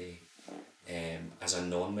in the day, as a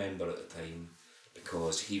non-member at the time,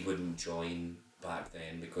 because he wouldn't join back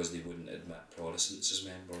then because they wouldn't admit Protestants as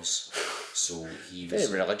members. So he was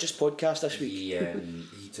Very religious podcast this week.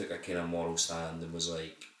 he took a kind of moral stand and was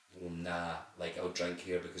like, well, nah, like I'll drink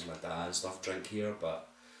here because my dad and stuff drink here, but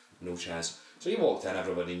no chance. So he walked in,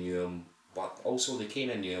 everybody knew him, but also they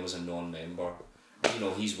kind of knew him as a non-member. You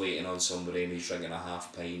know, he's waiting on somebody and he's drinking a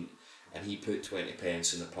half pint, and he put 20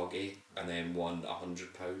 pence in the puggy and then won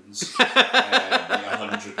 £100. Like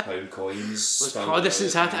 £100 coins. Was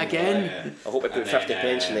Protestants at it again? I hope I put 50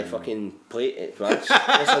 pence in the fucking plate at Mass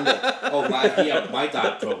this Sunday. Oh, my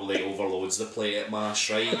dad probably overloads the plate at Mass,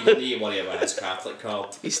 right? You don't need to worry about his Catholic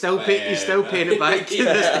card. He's still paying it back.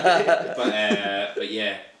 But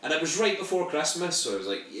yeah, and it was right before Christmas, so I was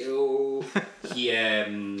like, yo. He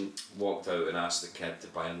walked out and asked the kid to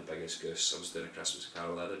buy him the biggest goose. I was doing a Christmas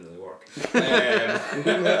carol, that didn't really work.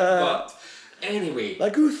 But anyway, La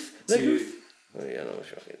Goose. Oh yeah, no,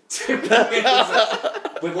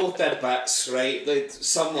 we both did bits, right? Like,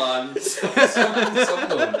 some land, some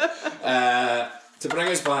don't. To bring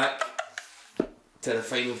us back to the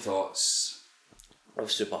final thoughts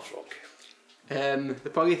of Super Frog. The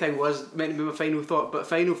puggy thing was meant to be my final thought, but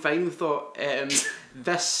final thought.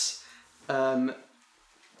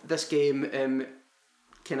 This game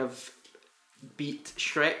kind of beat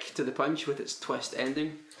Shrek to the punch with its twist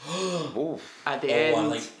ending. At the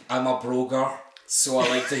end, I'm a broker, so I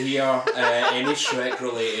like to hear any Shrek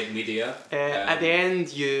related media. At the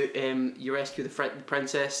end, you rescue the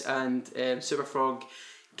princess, and Super Frog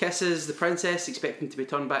kisses the princess, expecting to be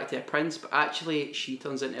turned back to a prince, but actually she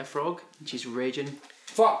turns into a frog and she's raging.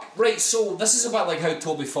 Fuck, right, so this is a bit like how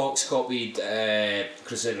Toby Fox copied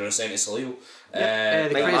Crusader of Saint Saleo. The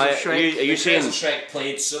Craze of Shrek. Are you saying Shrek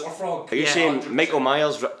played Super Frog? Are you saying 100%. Michael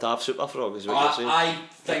Myers ripped off Super Frog? Is what you're saying? I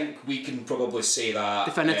think we can probably say that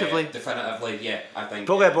definitively. Definitively, yeah. I think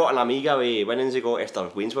probably bought an Amiga with winnings he got after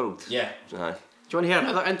Wayne's World. Yeah. Aye. Do you want to hear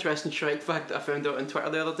another interesting Shrek fact that I found out on Twitter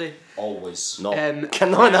the other day? Always. No.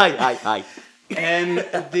 Aye.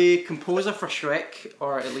 The composer for Shrek,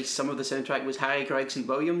 or at least some of the soundtrack, was Harry Gregson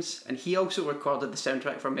Williams, and he also recorded the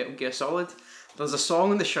soundtrack for Metal Gear Solid. There's a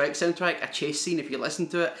song on the Shrek soundtrack, a chase scene. If you listen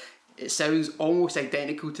to it, it sounds almost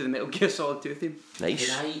identical to the Metal Gear Solid 2 theme. Nice.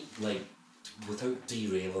 Can I, like, without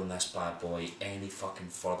derailing this bad boy any fucking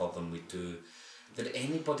further than we do, did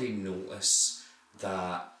anybody notice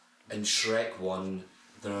that in Shrek 1,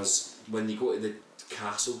 there's, when you go to the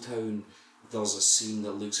castle town, there's a scene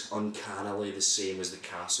that looks uncannily the same as the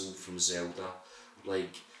castle from Zelda.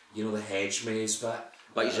 Like, you know the hedge maze bit?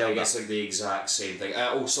 Like Zelda. It's like the exact same thing.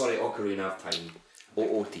 Ocarina of Time.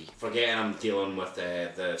 OOT. Forgetting I'm dealing with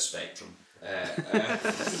the Spectrum.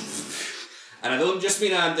 And I don't just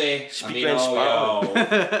mean Andy, I mean all y'all.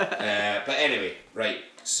 But anyway, right,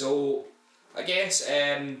 so I guess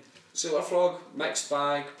Super Frog, mixed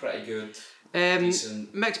bag, pretty good.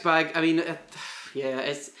 Decent. Mixed bag, I mean,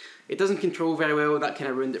 it doesn't control very well, that kind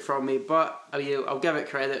of ruined it for me, but I mean, I'll give it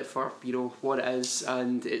credit for, you know, what it is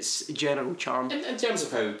and its general charm. In terms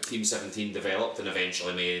of how Team 17 developed and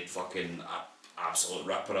eventually made fucking absolute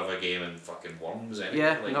ripper of a game and fucking Worms anyway.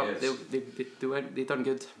 Yeah, like no, they done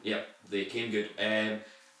good. Yep, they came good.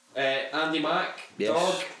 Andy Mack, yes.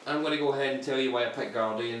 Dog, I'm going to go ahead and tell you why I picked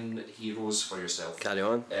Guardian Heroes for yourself. Carry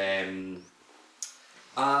on.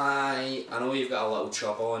 I know you've got a little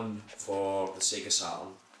chub on for the Sega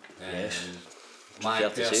Saturn. Yes. My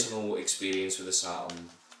personal experience with the Saturn,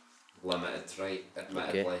 limited, right?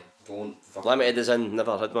 Admittedly. Okay. Don't fuck Limited as in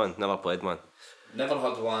never had one, never played one. Never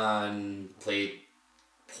had one, played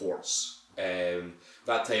ports.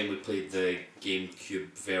 That time we played the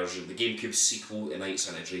GameCube version, the GameCube sequel to Nights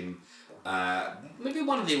in a Dream. Maybe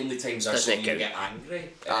one of the only times I saw you get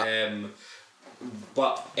angry.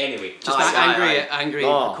 But anyway, just angry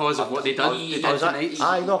because of what they done.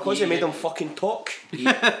 No, because they made them fucking talk.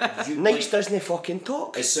 Knights doesn't fucking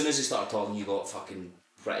talk. As soon as he started talking, you got fucking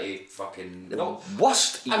pretty fucking no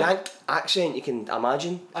worst Yank accent you can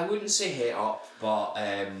imagine. I wouldn't say het up, but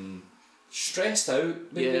stressed out.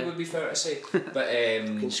 Maybe it would be fair to say. But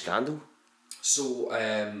fucking scandal. So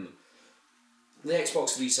the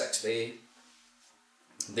Xbox 360,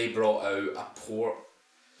 they brought out a port.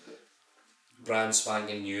 Brand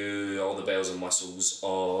spanking new, all the bells and whistles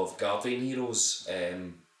of Guardian Heroes.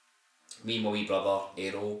 Me and my wee brother,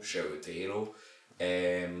 Aero, shout out to Aero,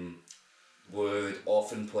 would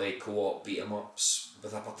often play co-op beat-em-ups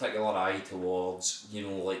with a particular eye towards, you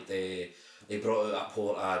know, like they brought out a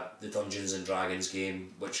port of the Dungeons and Dragons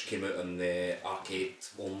game, which came out on the arcade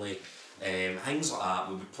only. Things like that.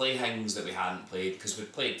 We would play things that we hadn't played because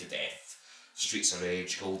we'd played to death Streets of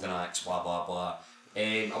Rage, Golden Axe, blah blah blah.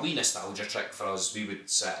 A wee nostalgia trick for us. We would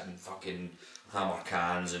sit and fucking hammer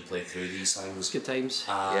cans and play through these things. Good times.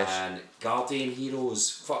 And Guardian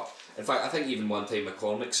Heroes. Fuck. In fact, I think even one time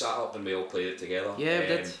McCormick sat up and we all played it together. Yeah, we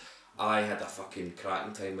did. I had a fucking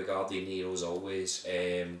cracking time with Guardian Heroes always.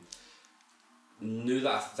 Knew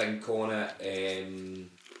that I think on it.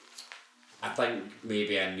 I think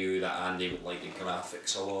maybe I knew that Andy would like the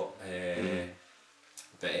graphics a lot.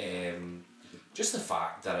 But just the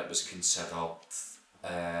fact that it was considered,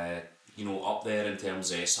 up there in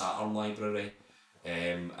terms of Saturn library,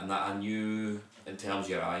 and that I knew in terms of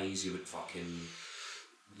your eyes you would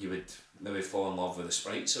maybe fall in love with the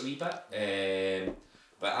sprites a wee bit.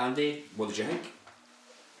 But Andy, what did you think?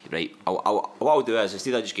 Right, what I'll do is,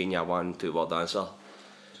 instead of just giving you a 1-2 word answer,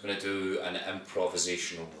 He's going to do an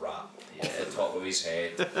improvisational rap off the top of his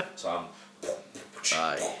head. So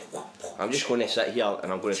I'm just going to sit here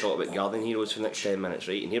and I'm going to talk about Guardian Heroes for the next 10 minutes,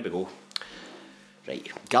 right? And here we go.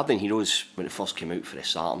 Right, Guardian Heroes, when it first came out for the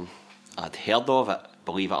Saturn, I'd heard of it,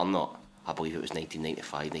 believe it or not. I believe it was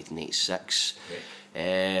 1995, 1996.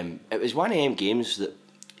 Okay. It was one of them games that,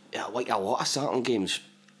 like a lot of Saturn games,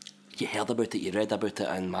 you heard about it, you read about it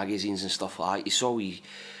in magazines and stuff like that. You saw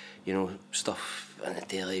stuff in the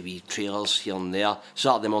daily, trailers here and there.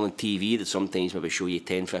 Saturday morning TV that sometimes maybe show you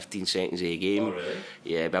 10-15 seconds of a game. Oh, really?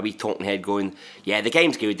 Yeah, but a wee talking head going, yeah, the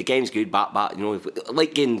game's good, back,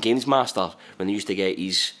 like getting Games Master when they used to get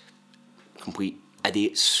these complete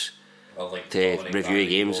idiots to review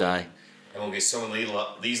games, aye. And we'll get some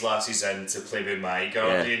of these lasses in to play with my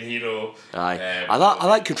Guardian Hero. Aye. I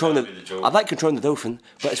like controlling the dolphin,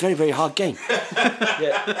 but it's a very, very hard game.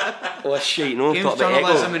 Yeah. Oh shit, Games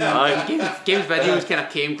journalism and games videos kind of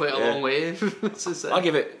came quite a long way. I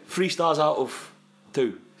give it 3 stars out of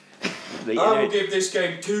 2. Right, I will give this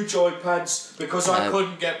game 2 joypads because I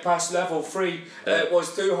couldn't get past level 3. It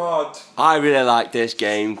was too hard. I really like this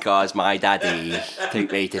game because my daddy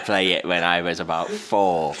took me to play it when I was about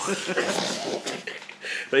 4.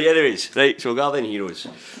 Right, anyways, so Guardian Heroes.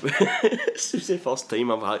 This is the first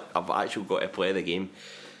time I've actually got to play the game.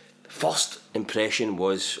 First impression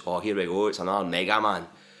was, oh, here we go, it's another Mega Man.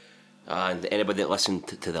 And anybody that listened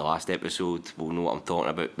to the last episode will know what I'm talking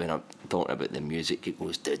about when I'm talking about the music. It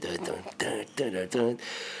goes dun, dun, dun, dun, dun, dun, dun.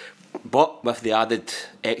 But with the added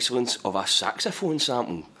excellence of a saxophone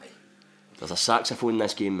sample. There's a saxophone in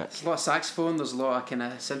this game, Mitch. There's a lot of saxophone, there's a lot of kind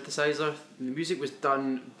of synthesizer. The music was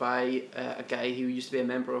done by a guy who used to be a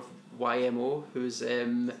member of YMO, who's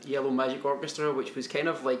Yellow Magic Orchestra, which was kind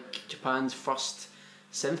of like Japan's first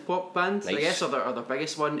synth pop band, nice. I guess, or their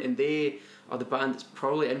biggest one, and they are the band that's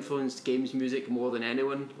probably influenced games music more than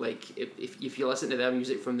anyone. Like, if you listen to their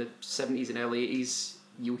music from the 70s and early 80s,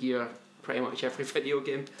 you'll hear pretty much every video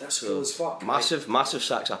game. That's cool as fuck. Massive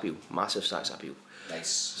sax appeal. Nice.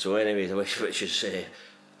 So anyways, which is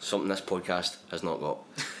something this podcast has not got.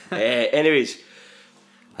 Anyways,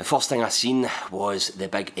 the first thing I seen was the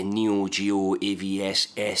big Neo Geo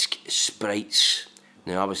AVS-esque sprites.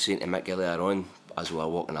 Now, I was saying to Mick earlier on, as we were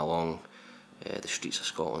walking along the streets of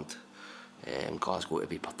Scotland, Glasgow to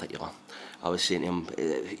be particular, I was saying to him,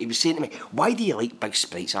 he was saying to me, why do you like big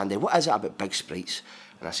sprites, Andy? What is it about big sprites?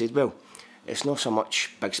 And I said, well, it's not so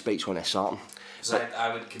much big sprites on a Saturn.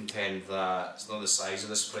 I would contend that it's not the size of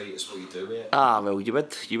the sprite, it's what you do with it. Well, you would,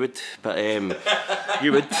 but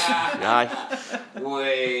you would, aye.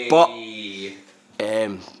 Way. But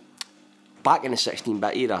back in the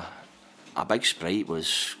 16-bit era, a big sprite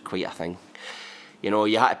was quite a thing. You know,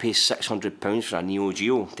 you had to pay £600 for a Neo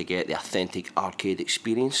Geo to get the authentic arcade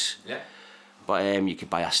experience. Yeah. But you could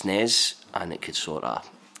buy a SNES and it could sort of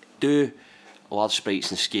do large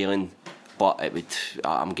sprites and scaling, but it would,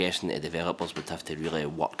 I'm guessing the developers would have to really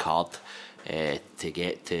work hard to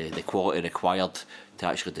get to the quality required to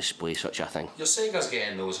actually display such a thing. Your Sega's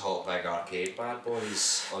getting those hot big arcade bad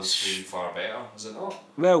boys on screen far better, is it not?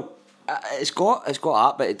 Well, it's got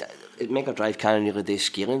that, but Mega Drive can't really do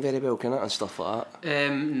scaling very well, can it, and stuff like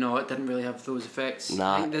that? No, it didn't really have those effects.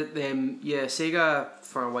 Nah. I think that Sega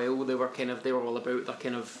for a while they were all about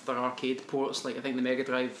their arcade ports. Like, I think the Mega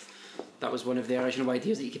Drive, that was one of the original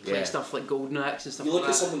ideas that you could play stuff like Golden Axe and stuff like that. You look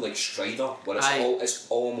at something like Strider, where it's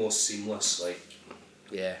almost seamless, like.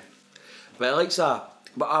 Yeah. But like that,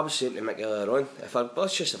 but I was saying to Mick earlier on,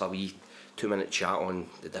 let's just have a wee 2-minute chat on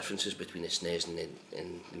the differences between the SNES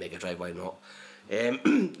and the Mega Drive, why not?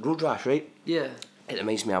 Road Rash, right? Yeah. It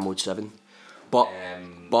reminds me of Mode 7. But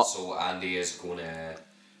so Andy is going to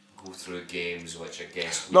go through games which I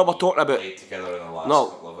guess we're talking about played together in the last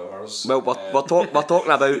couple of hours. Well, we're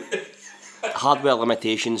talking about hardware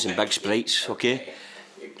limitations and big sprites, okay?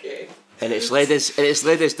 Okay. and it's led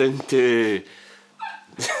us down to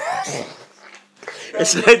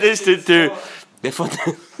it's led us down to the fun.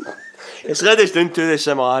 It's led us down to the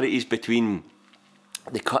similarities between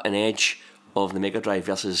the cutting edge of the Mega Drive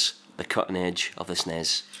versus the cutting edge of the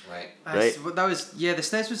SNES. Right. That was the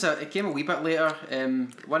SNES was it came a wee bit later.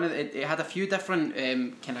 It had a few different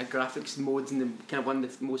kind of graphics modes, and the kind of one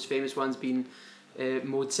of the most famous ones being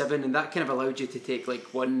Mode 7, and that kind of allowed you to take like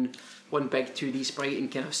one big 2D sprite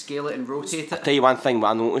and kind of scale it and rotate I'll it. tell you one thing, what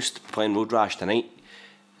I noticed playing Road Rash tonight,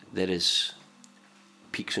 there is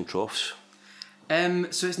peaks and troughs.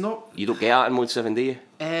 So it's not. You don't get that in Mode 7, do you?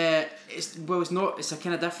 It's not. It's a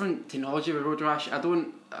kind of different technology with Road Rash.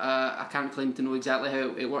 I can't claim to know exactly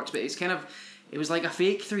how it works, but it's kind of. It was like a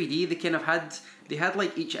fake 3D. They had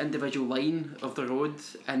like each individual line of the road,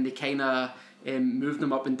 and they kind of moved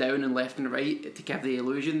them up and down and left and right to give the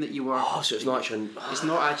illusion that you were. Oh, so it's not actually. It's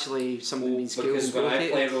not actually something being scaled. Because and when I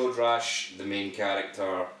rotated. play Road Rash, the main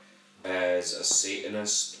character is a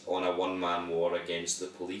Satanist on a one-man war against the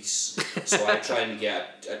police. So I try and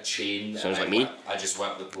get a chain. Sounds and like me. I just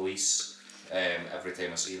whip the police every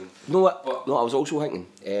time I see them. No, I was also thinking,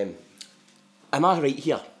 am I right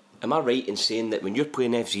here? Am I right in saying that when you're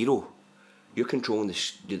playing F-Zero, you're controlling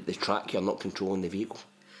the track, you're not controlling the vehicle?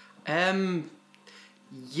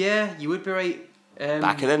 Yeah, you would be right.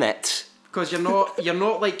 Back of the net. Because you're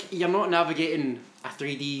not navigating a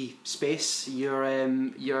 3D space. You're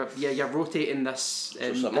rotating this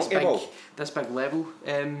it's a monkey ball. this big level.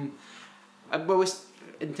 Well,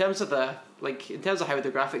 in terms of how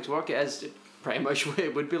the graphics work, it is pretty much what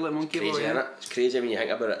it would be like Monkey Ball. Crazy, isn't it? It's crazy when you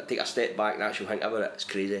think about it. Take a step back and actually think about it. It's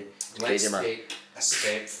crazy. It's crazy, man. Let's take a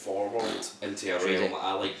step forward into a Crazy. realm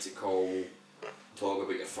I like to talk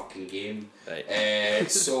about your fucking game.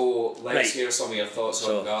 Right. So let's Right. hear some of your thoughts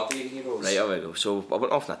on Guardian Heroes. Right, here we go. So I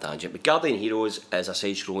went off on a tangent, but Guardian Heroes is a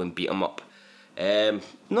side-scrolling beat-em-up.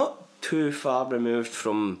 Not too far removed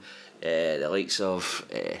from the likes of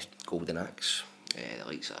Golden Axe, the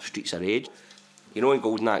likes of Streets of Rage. You know in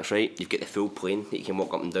Golden Axe, right, you've got the full plane that you can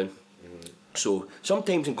walk up and down. So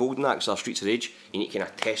sometimes in Golden Axe or Streets of Rage, you need to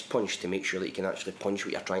kind of test punch to make sure that you can actually punch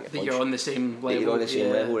what you're trying to punch. That you're on the same level. That you're on the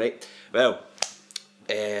same level, right? Well,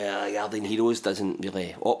 Guardian Heroes doesn't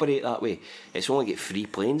really operate that way. It's only got 3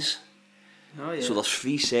 planes. Oh, yeah. So there's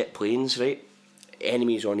 3 set planes, right?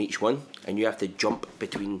 Enemies on each one, and you have to jump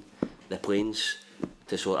between the planes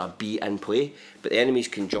to sort of be in play. But the enemies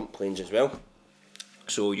can jump planes as well.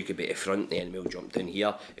 So you could be at the front, the enemy will jump down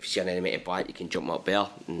here. If you see an enemy at the back, you can jump up there,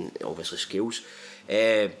 and it obviously scales.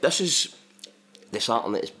 This is the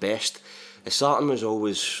Saturn at its best. The Saturn was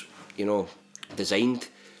always, designed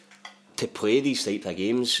to play these types of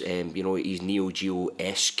games. He's Neo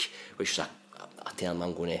Geo-esque, which is a term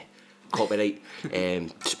I'm going to copyright.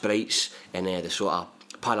 Sprites and the sort of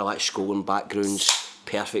parallax scrolling backgrounds,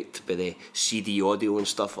 perfect with the CD audio and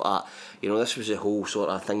stuff like that. This was the whole sort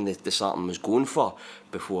of thing that the Saturn was going for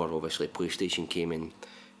before obviously PlayStation came in,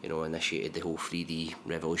 initiated the whole 3D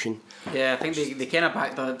revolution. Yeah, I think they kind of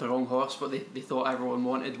backed the wrong horse. What they thought everyone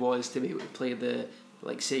wanted was to be able to play the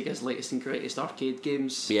Sega's latest and greatest arcade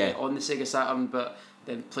games on the Sega Saturn, but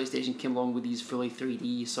then PlayStation came along with these fully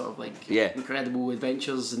 3D sort of incredible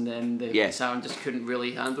adventures, and then the Saturn just couldn't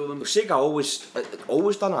really handle them. Well, Sega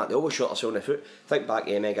always done that. They always shot themselves in the foot. Think back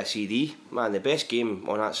to Mega CD, man. The best game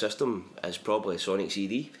on that system is probably Sonic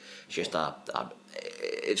CD. It's just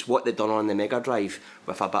it's what they've done on the Mega Drive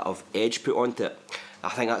with a bit of edge put onto it. I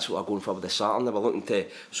think that's what they're going for with the Saturn. They were looking to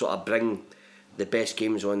sort of bring the best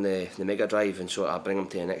games on the Mega Drive and sort of bring them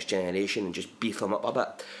to the next generation and just beef them up a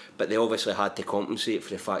bit. But they obviously had to compensate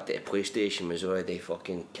for the fact that the PlayStation was already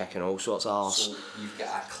fucking kicking all sorts of arse. So you've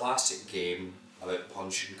got a classic game about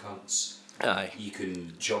punching cunts. Aye. You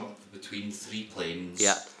can jump between 3 planes.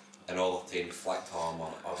 Yeah. In order to inflict harm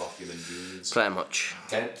on other human beings. Pretty much.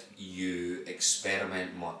 Did you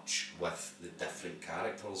experiment much with the different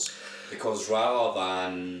characters? Because rather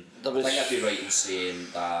than... I think I'd be right in saying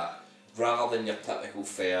that rather than your typical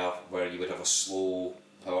fare where you would have a slow,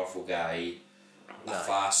 powerful guy, a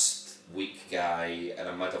fast, weak guy, and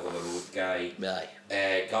a middle-of-the-road guy,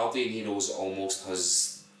 Guardian Heroes almost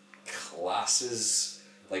has classes.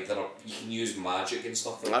 You can use magic and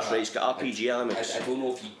stuff like that. That's right, it's got RPG elements. I don't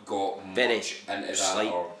know if you got Very much into that,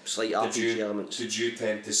 slight RPG elements. Did you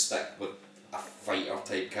tend to stick with a fighter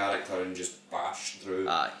type character and just bash through?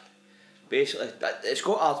 Aye. Basically, it's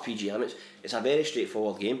got RPG elements. It's a very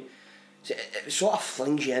straightforward game. It sort of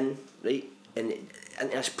flings you in, right, into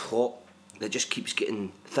this plot that just keeps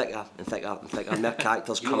getting thicker and thicker and thicker, and their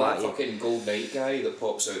characters come at you. You know that fucking Gold Knight guy that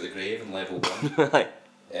pops out of the grave in level 1? Right.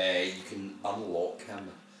 You can unlock him.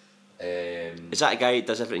 Is that a guy that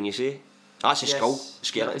does everything you say? That's a Yes. skull, Yeah,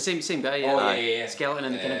 skeleton. same guy, yeah. Oh, yeah. Skeleton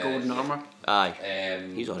in kind of golden armour. Aye,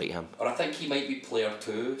 he's alright, him. Or I think he might be player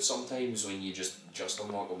 2 sometimes when you just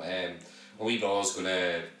unlock him. My wee brother's going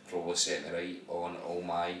to probably set me right on all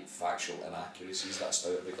my factual inaccuracies that I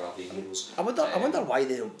spouted about Guardian Heroes. I wonder why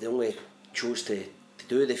they only chose to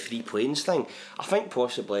do the free planes thing. I think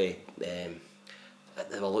possibly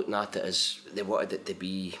they were looking at it as they wanted it to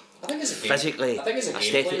be I think it's a physically, I think it's a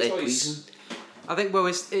aesthetically gameplay choice. pleasing. I think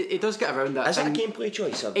it does get around that Is thing. that a gameplay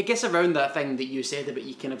choice? It gets around that thing that you said about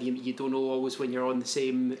you don't know always when you're on the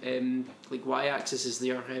same like y-axis as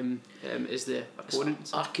their as the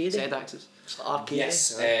opponent's arcade. z-axis. It's like arcade.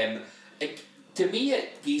 Yes, to me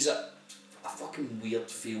it gives it a fucking weird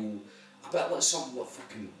feel, a bit like something like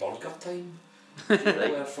fucking Burger Time.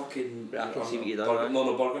 Where fucking Yeah, I can see what you've done Burger, there.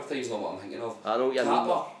 no, Burger Time's not what I'm thinking of. I know what you mean.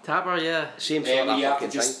 Tapper. Tapper, yeah. Same sort of You have to fucking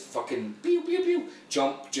just thing. fucking pew pew pew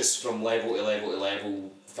jump just from level to level to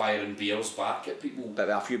level, firing beers back at people. But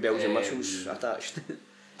with a few bells and Um, whistles attached.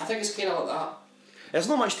 I think it's kind of like that. There's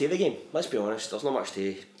not much to the game, let's be honest. There's not much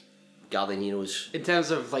to Guardian Heroes. In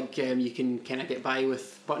terms of like you can kind of get by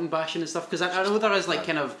with button bashing and stuff, because I know there is like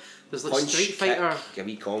kind of there's like Punch, Street Fighter. kick, a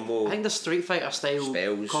wee combo. I think there's Street Fighter style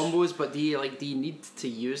Spells. combos, but do you need to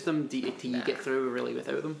use them? Do you get through really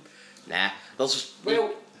without them? Nah, there's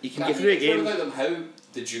Well, you can get through a game. without them. How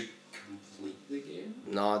did you complete the game?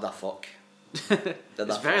 No, the fuck.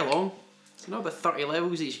 It's very long. It's not about 30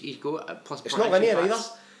 levels each go plus. It's not branching linear either.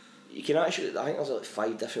 paths. You can actually, I think there's like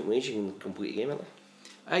 5 different ways you can complete a game, isn't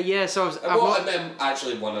there? Yeah, so I've Well, not- and then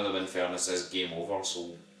actually one of them in fairness is game over,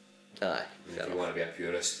 so Aye, if fair you enough. want to be a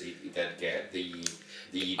purist, he did get the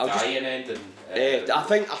I'll just- dying ending. I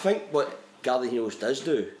think what Guardian Heroes does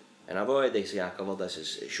do, and I've already said I covered this,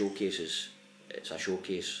 is it showcases. It's a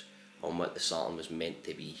showcase on what the Saturn was meant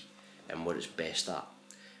to be and what it's best at.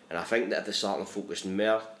 And I think that if the Saturn focused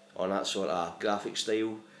more on that sort of graphic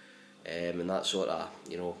style, and that sort of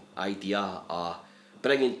idea of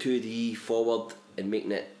bringing 2D forward and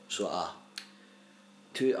making it sort of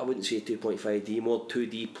I wouldn't say 2.5D, more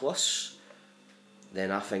 2D plus,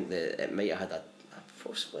 then I think that it might have had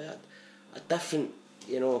possibly a different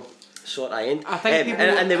sort of end. I think people-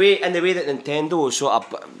 and the way that Nintendo sort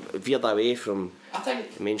of veered away from I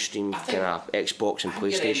think mainstream I think- kind of Xbox and I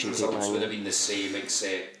think your end PlayStation results would thing. have been the same,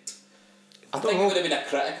 except I don't think know. it would have been a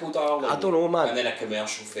critical darling. I don't know, man. And then a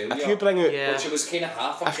commercial failure. If you bring out Yeah. which it was kind of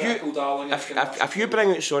half a If you- critical darling. and a commercial if you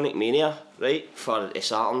bring out Sonic Mania, right, for a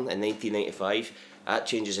Saturn in 1995, that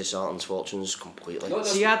changes the Saturn's fortunes completely. No, it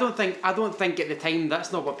doesn't. See, I don't think at the time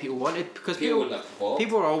that's not what people wanted, because People wouldn't have bought.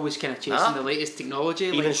 people were always kind of chasing Nah. the latest technology.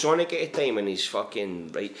 Even like, Sonic at the time, and he's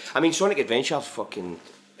fucking right. I mean, Sonic Adventure fucking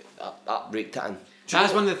that breaked it in.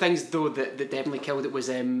 that's one of the things though that definitely killed it was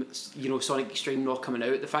Sonic Extreme not coming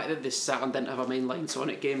out. The fact that this Saturn didn't have a mainline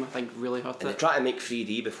Sonic game, I think, really hurt And they it. tried to make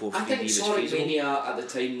 3D before 3D I think was Sonic feasible. Mania at the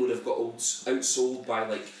time would have got outsold by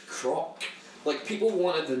like Croc. Like people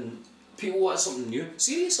wanted something new.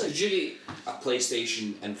 Seriously, did you get a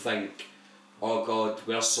PlayStation and think, oh god,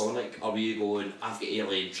 where's Sonic? Are we going? I've got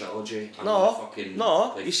Alien Trilogy. I'm gonna fucking No.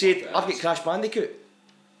 play You said fuck I've got ass." Crash Bandicoot.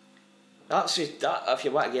 That's it. That if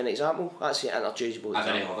you want to give an example, that's the interchangeable. I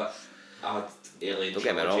didn't example. have it. I had Alien Don't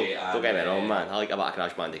get me wrong. Trilogy. Don't get me wrong, man. I like a bit of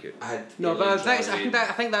Crash Bandicoot. I had No, Alien but I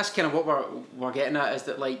Trilogy. think that's kind of what we're getting at, is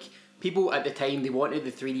that like people at the time, they wanted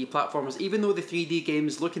the 3D platformers, even though the 3D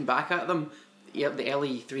games, looking back at them, yeah, the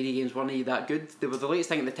early 3D games weren't really that good. They were the latest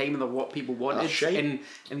thing at the time, and they're what people wanted. shite. in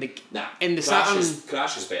the Nah, in the Crash Saturn.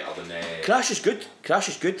 Crash is better than Crash is good. Crash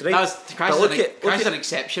is good, right? Crash But is an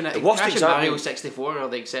exception. the worst Crash and example- Mario 64 are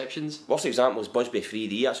the exceptions. Worst example is Busby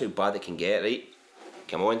 3D. That's how bad it can get, right?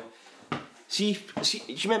 Come on. See, do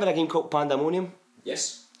you remember a game called Pandemonium?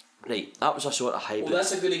 Yes. Right, that was a sort of hybrid. Well,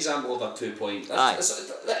 that's a good example of a 2-point. Aye.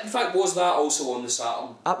 In fact, was that also on the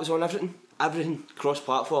Saturn? That was on everything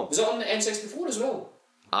cross-platform. Was it on the N64 as well?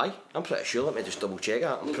 Aye, I'm pretty sure. Let me just double check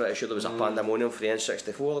that. I'm pretty sure there was a Pandemonium for the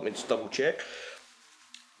N64. Let me just double check.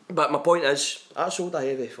 But my point is, that sold a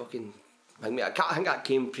heavy fucking thing. I think that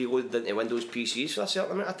came preloaded into Windows PCs for a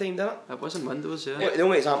certain amount of time, didn't it? It was in Windows, yeah. The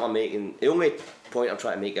only example I'm making, the only point I'm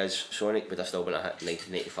trying to make is Sonic would have still been a hit in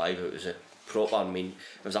 1985. It was a proper, it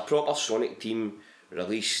was a proper Sonic team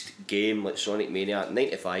released game like Sonic Mania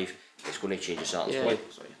 95. It's going to change the Saturn's Yeah. point.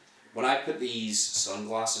 Sorry. When I put these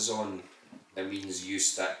sunglasses on, it means you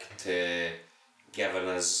stick to giving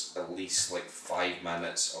us at least like 5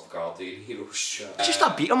 minutes of Guardian Heroes shit. It's just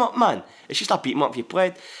a beat 'em up, man. It's just a beat 'em up you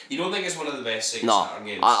played. You don't think it's one of the best Sega No, Saturn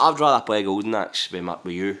games? I'd rather play Golden Axe with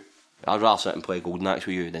you. I'd rather sit and play Golden Axe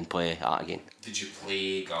with you than play that again. Did you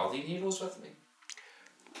play Guardian Heroes with me?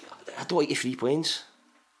 I don't like the free planes.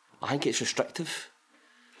 I think it's restrictive.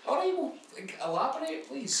 Alright, well, elaborate,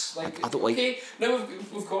 please. Like, I don't okay, now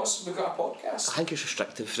we've got a podcast. I think it's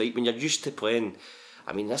restrictive, right? When you're used to playing,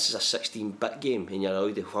 I mean, this is a 16-bit game and you're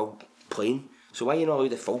allowed to full plane. So why are you not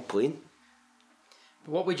allowed to full plane?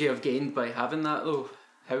 What would you have gained by having that though?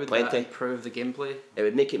 How would that improve the gameplay? It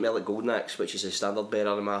would make it more like Golden Axe, which is a standard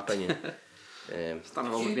bearer in my opinion. You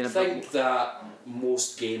think that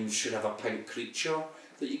most games should have a pink creature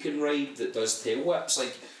that you can ride that does tail whips?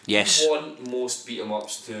 Like, yes. You want most beat 'em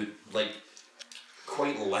ups to, like,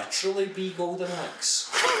 quite literally be Golden Axe.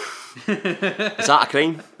 Is that a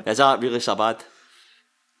crime? Is that really so bad?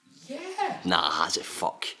 Yeah. Nah, has it?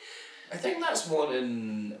 Fuck. I think that's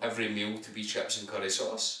wanting every meal to be chips and curry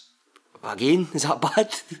sauce. Again, is that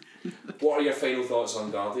bad? What are your final thoughts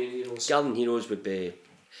on Guardian Heroes? Guardian Heroes would be...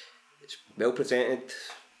 It's well presented,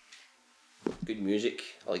 good music.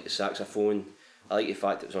 I like the saxophone. I like the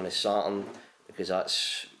fact it was on a Saturn because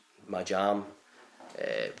that's my jam.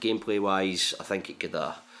 Gameplay wise, I think it could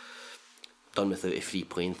have done without a free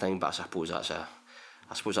playing thing, but I suppose that was a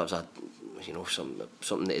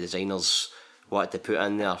something that the designers wanted to put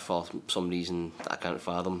in there for some reason that I can't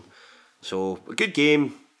fathom. So a good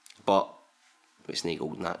game, but it's no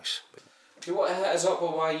Golden Axe. Do you want to hit us up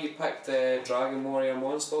with why you picked Dragon Warrior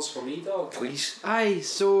Monsters for me, dog? Please. Aye,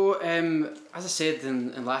 so as I said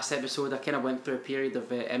in last episode, I kind of went through a period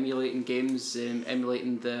of emulating games.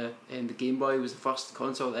 Emulating the Game Boy was the first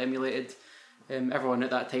console that emulated. Everyone at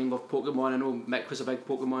that time loved Pokemon. I know Mick was a big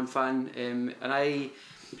Pokemon fan, and I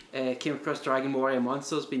came across Dragon Warrior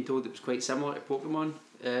Monsters, being told it was quite similar to Pokemon.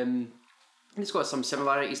 And it's got some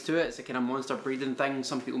similarities to it. It's a kind of monster breeding thing.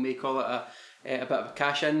 Some people may call it a bit of a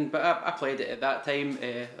cash in, but I played it at that time.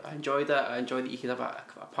 I enjoyed it. I enjoyed that you could have a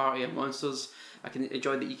party of monsters. I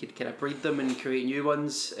enjoyed that you could kind of breed them and create new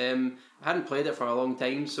ones. I hadn't played it for a long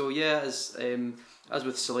time, so yeah, as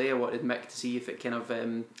with Soleil, I wanted Mick to see if it kind of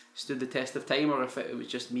stood the test of time or if it was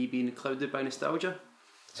just me being clouded by nostalgia.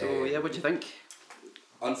 So yeah, what do you think?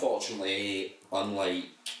 Unfortunately, unlike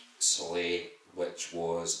Soleil, which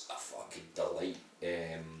was a fucking delight,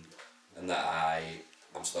 and that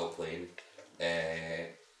I'm still playing,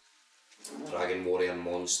 Dragon Warrior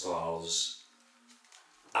Monsters,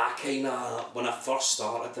 I kinda, when I first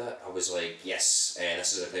started it, I was like, yes,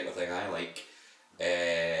 this is the type of thing I like.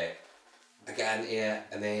 I got into it,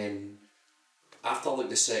 and then after like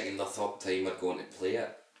the second or third time I'd gone to play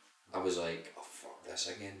it, I was like, oh fuck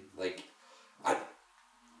this again. Like,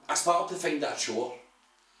 I started to find it a chore.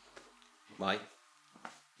 Why?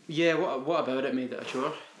 Yeah, what about it made it a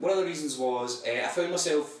chore? One of the reasons was I found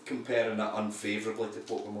myself comparing it unfavourably to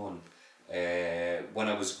Pokemon. When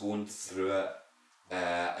I was going through it,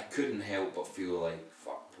 I couldn't help but feel like,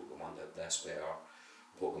 fuck, Pokemon did this better,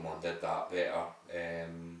 Pokemon did that better.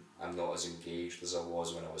 I'm not as engaged as I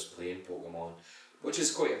was when I was playing Pokemon, which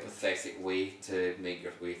is quite a pathetic way to make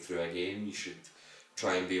your way through a game. You should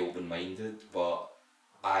try and be open-minded, but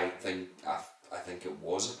I think it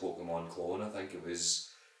was a Pokemon clone. I think it was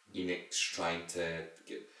Enix trying to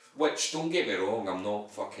get... Which, don't get me wrong, I'm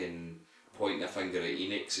not fucking pointing a finger at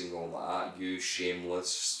Enix and going like that, you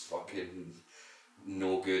shameless fucking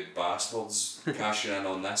no good bastards cashing in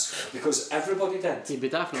on this, because everybody did. You'd be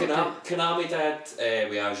definitely Konami did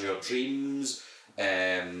with Azure Dreams.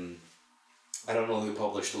 I don't know who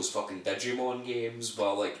published those fucking Digimon games,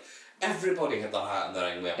 but like everybody had their hat in the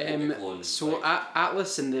ring with Pokemon clones. So like,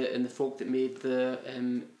 Atlas and the folk that made the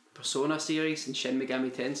Persona series and Shin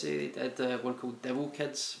Megami Tensei, they did one called Devil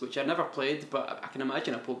Kids, which I never played, but I can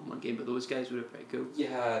imagine a Pokemon game, but those guys were pretty cool. You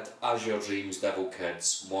had Azure Dreams, Devil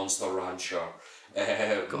Kids, Monster Rancher,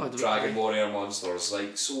 God, Dragon Warrior Monsters,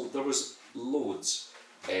 like, so there was loads.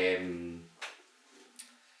 And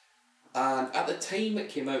at the time it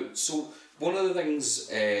came out, so one of the things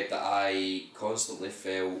that I constantly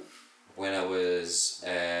felt when I was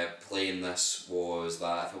playing this was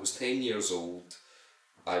that if I was 10 years old,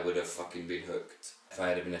 I would have fucking been hooked. If I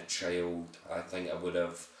had been a child, I think I would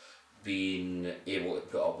have been able to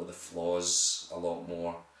put up with the flaws a lot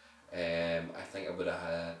more. I think I would have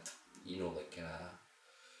had, like kind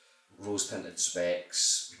of rose-tinted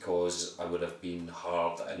specs, because I would have been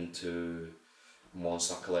hard into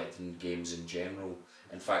monster collecting games in general.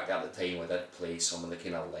 In fact, at the time I did play some of the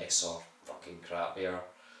kind of lesser, fucking crappier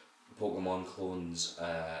Pokemon clones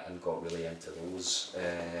and got really into those.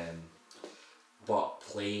 But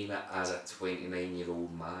playing it as a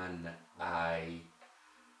 29-year-old man, I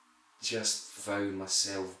just found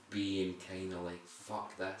myself being kind of like,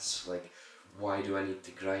 fuck this, like, why do I need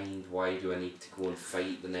to grind, why do I need to go and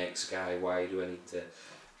fight the next guy, why do I need to...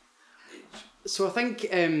 So I think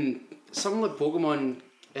something like Pokemon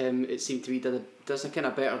it seemed to me does a kind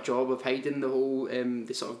of better job of hiding the whole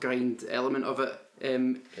the sort of grind element of it.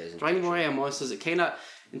 Dragon Warrior Monsters, it kind of,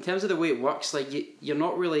 in terms of the way it works, like you're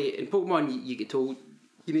not really in Pokemon. You get told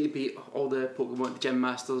you need to beat all the Pokemon, the gym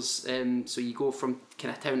masters. So you go from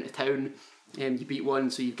kind of town to town. You beat one,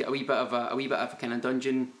 so you get a wee bit of a kind of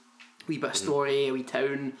dungeon, a wee bit of story, a wee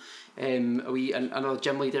town, another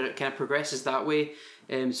gym leader. It kind of progresses that way.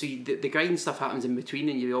 So the grind stuff happens in between,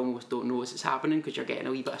 and you almost don't notice it's happening because you're getting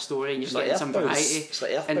a wee bit of story and you're getting some variety.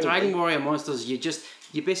 And Dragon Warrior Monsters, you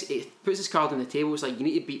basically, it puts this card on the table. It's like you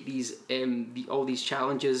need to beat these all these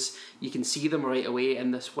challenges. You can see them right away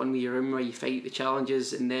in this one wee room where you fight the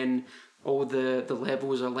challenges, and then all the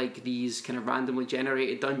levels are like these kind of randomly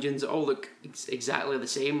generated dungeons that all look exactly the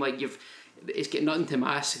same. Like it's got nothing to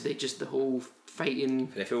mask. They just the whole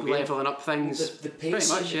fighting, leveling up things. The pacing, pretty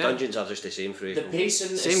much, yeah. Dungeons are just the same for the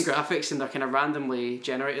pacing. Same graphics, and they're kind of randomly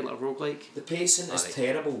generated like a roguelike. The pacing is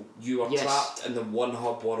terrible. You are trapped in the one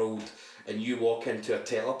hub world, and you walk into a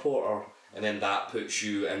teleporter, and then that puts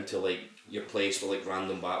you into like your place with like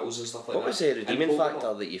random battles and stuff like that. What was the redeeming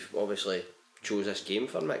factor that you've obviously chose this game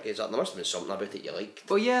for, Mick? Is that there must have been something about it you liked?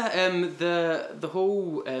 Well, yeah, the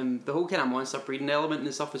whole kind of monster breeding element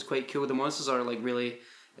and stuff is quite cool. The monsters are like really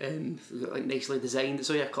like nicely designed.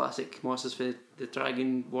 So yeah, classic monsters for the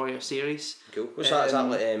Dragon Warrior series. Cool. What's that? Is that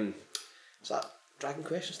like is that Dragon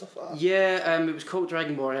Quest and stuff like that? Yeah, it was called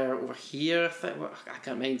Dragon Warrior over here. I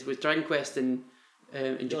can't mind. It was Dragon Quest in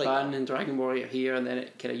Japan and Dragon Warrior here, and then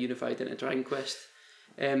it kind of unified into Dragon Quest.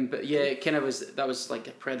 But yeah, it kind of was like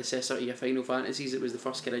a predecessor to your Final Fantasies. It was the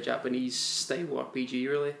first kind of Japanese style RPG,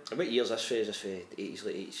 really. What years this phase? This phase 80s,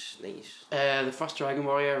 late 80s, 90s? The first Dragon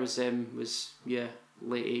Warrior was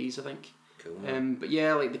late 80s, I think. Cool. But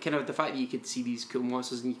yeah, like the fact that you could see these cool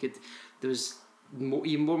monsters, and there was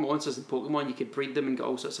even more monsters than Pokemon. You could breed them and get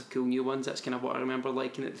all sorts of cool new ones. That's kind of what I remember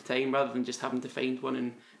liking at the time, rather than just having to find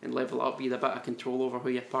one and level up. You had a bit of control over who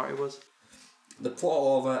your party was. The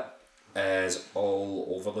plot of it is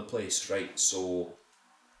all over the place, right? So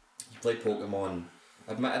you play Pokemon.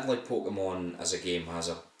 Admittedly, Pokemon as a game has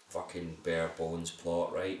a fucking bare bones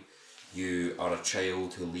plot, right? You are a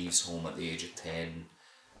child who leaves home at the age of 10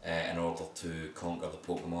 in order to conquer the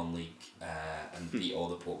Pokemon League and beat all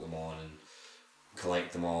the Pokemon and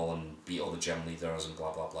collect them all and beat all the gym leaders and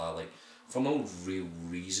blah blah blah. Like, for no real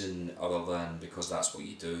reason other than because that's what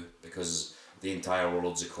you do, because the entire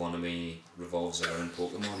world's economy revolves around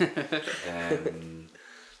Pokemon. And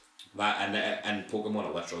Pokemon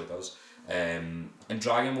it literally does. In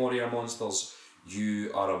Dragon Warrior Monsters,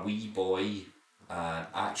 you are a wee boy, and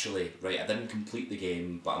actually, right, I didn't complete the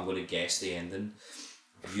game, but I'm going to guess the ending.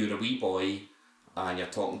 You're a wee boy, and you're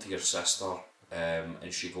talking to your sister,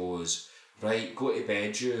 and she goes, right, go to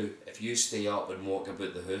bed you. If you stay up and walk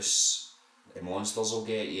about the house, the monsters will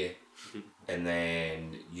get you. And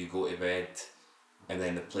then you go to bed, and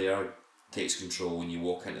then the player takes control and you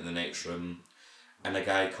walk into the next room, and a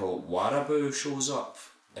guy called Warabu shows up,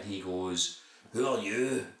 and he goes, who are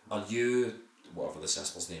you? Are you, whatever the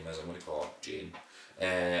sister's name is, I'm going to call her Jane.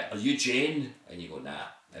 Are you Jane? And you go, nah.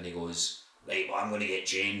 And he goes, right, well, I'm going to get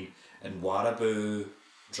Jane. And Warabu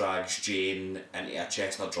drags Jane into a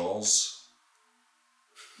chest of drawers.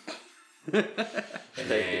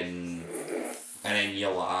 and then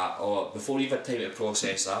you're like, oh, before you've had time to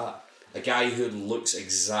process that, a guy who looks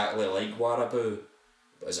exactly like Warabu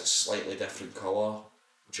but is a slightly different colour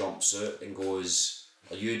jumps out and goes,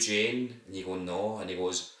 are you Jane? And you go, no. And he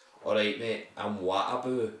goes, alright mate, I'm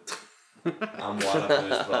Watabu. I'm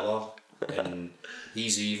Warabu's brother, and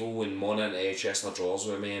he's evil and mon into a chest of drawers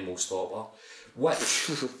with me and we'll stop her. Which,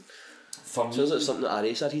 for me... So is it something that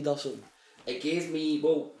Ari said he does? It gave me,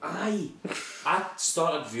 well, I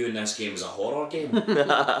started viewing this game as a horror game.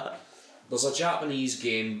 There's a Japanese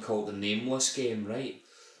game called the Nameless Game, right?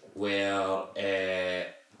 Where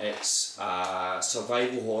it's a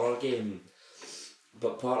survival horror game,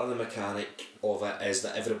 but part of the mechanic of it is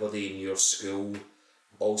that everybody in your school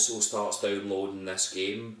also starts downloading this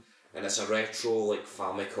game, and it's a retro like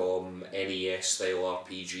Famicom NES style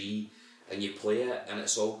RPG, and you play it and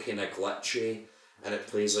it's all kind of glitchy, and it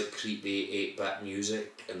plays like creepy 8-bit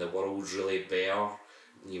music, and the world's really bare,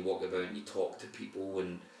 and you walk about and you talk to people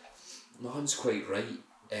and nothing's quite right.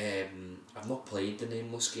 I've not played the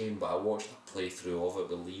Nameless Game, but I watched a playthrough of it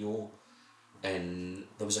with Leo, and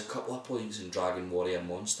there was a couple of points in Dragon Warrior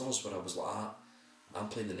Monsters where I was like, I'm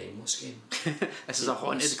playing the Nameless Game. This is a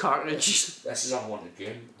haunted cartridge. This is a haunted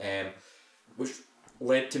game. Which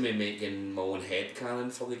led to me making my own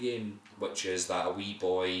headcanon for the game, which is that a wee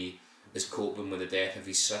boy is coping with the death of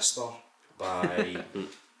his sister by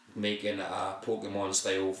making a Pokemon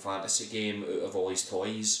style fantasy game out of all his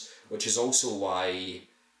toys, which is also why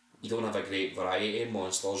you don't have a great variety of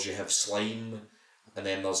monsters. You have slime, and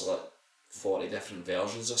then there's like 40 different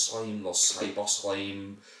versions of slime. There's cyber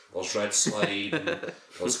slime, there's red slime,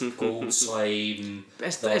 there's gold slime.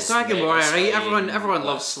 It's there's Dragon Mega Warrior, right? Slime, Everyone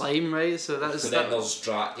loves slime, right? So that's But then there's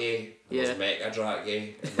Drake, and there's Mecha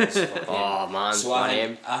Drake, and there's fucking... Oh man, So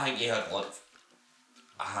I think he had like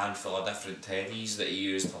a handful of different teddies that he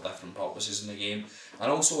used for different purposes in the game.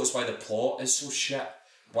 And also it's why the plot is so shit,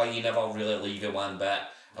 why you never really leave it one bit,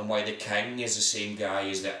 and why the king is the same guy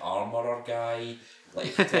as the armourer guy. Like,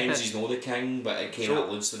 he pretends he's not the king, but it kind of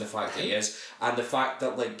alludes to the fact that he is. And the fact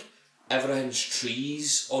that, like, everything's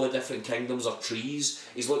trees, all the different kingdoms are trees.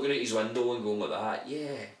 He's looking at his window and going like that,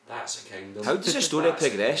 yeah, that's a kingdom. How does the story That's a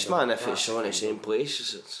progress, kingdom. man, if That's it's a all in the kingdom. same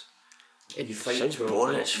place? You fight sounds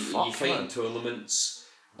boring as fuck, You fight man. in tournaments,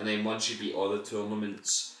 and then once you beat all the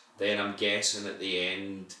tournaments, then I'm guessing at the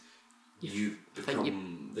end you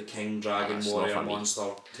become the King Dragon It's not Warrior for me. Monster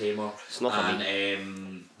Tamer. It's not for me.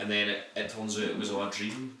 And then it turns out it was all a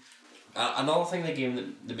dream. Another thing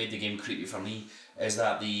that made the game creepy for me is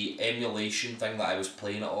that the emulation thing that I was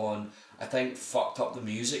playing it on, I think fucked up the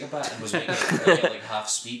music a bit and was making it play at like half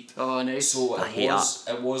speed. Oh, nice. So I hate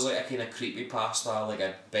it was like a kind of creepypasta, like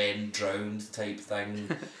a Ben drowned type thing.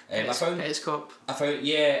 I found Petscop.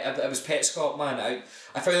 it was Petscop, man.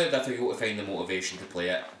 I found it difficult to find the motivation to play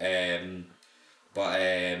it.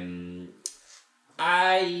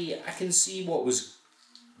 I can see what was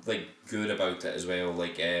like good about it as well.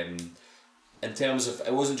 Like in terms of,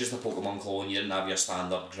 it wasn't just a Pokemon clone. You didn't have your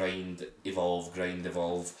standard grind, evolve.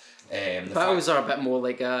 Battles are a bit more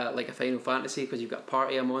like a Final Fantasy because you've got a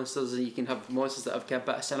party of monsters and you can have monsters that have got a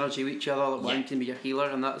bit of synergy with each other. Like one can be your healer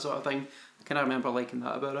and that sort of thing. I kind of remember liking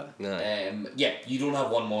that about it. No. You don't have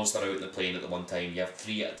one monster out in the plane at the one time. You have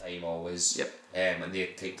 3 at a time always. Yep. And they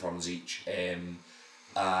take turns each. And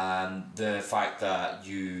the fact that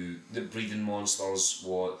the breeding monsters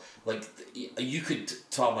you could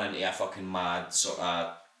turn into a fucking mad sort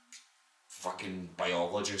of fucking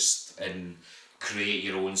biologist and create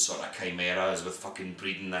your own sort of chimeras with fucking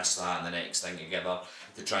breeding this, that and the next thing together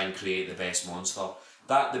to try and create the best monster.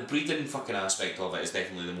 That the breeding fucking aspect of it is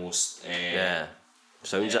definitely the most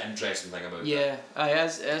Sounds it. interesting thing about it. Yeah,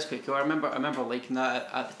 it is quite cool. I remember liking that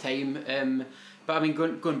at the time. But I mean,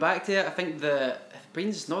 going back to it, I think the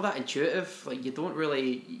brain's not that intuitive. Like you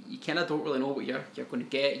kind of don't really know what you're going to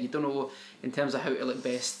get. You don't know in terms of how to like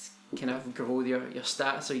best kind of grow your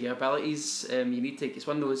stats or your abilities. You need to. It's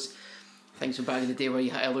one of those things from back in the day where you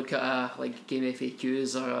had to look at like game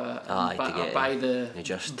FAQs or buy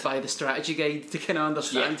the strategy guide to kind of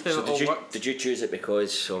understand how So it all works. did you choose it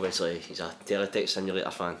because obviously he's a Teletext Simulator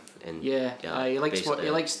fan? And He likes basically- he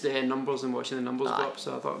likes the numbers and watching the numbers go up.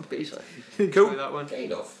 So I thought basically. cool that one.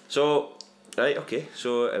 Kind of. So right, okay.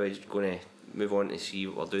 So are we going to move on to see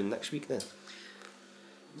what we're doing next week then?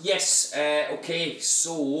 Yes, okay,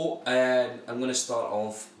 so I'm going to start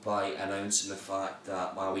off by announcing the fact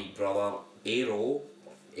that my wee brother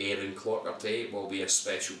Aaron Clockerty will be a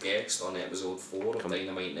special guest on episode 4 of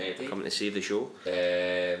Dynamite Netty. Coming to save the show.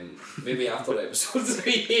 Maybe after episode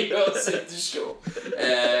 3 he'll save the show.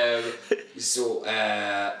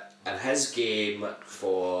 And his game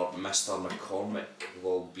for Mr. McCormick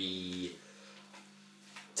will be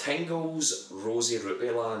Tingle's Rosy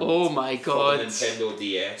Rupee Land. Oh my god. For the Nintendo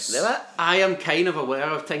DS. Know it? I am kind of aware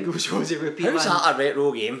of Tingle's Rosy Rupee How's Land. that a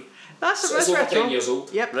retro game? That's It's over retro. 10 years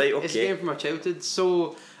old. Yep, Right, it's a okay. game from my childhood.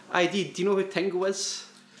 So, do you know who Tingle is?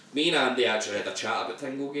 Me and Andy actually had a chat about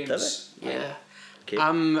Tingle games. Yeah. Okay.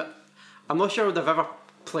 I'm not sure I've ever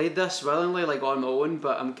played this willingly, like on my own,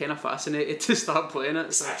 but I'm kind of fascinated to start playing it.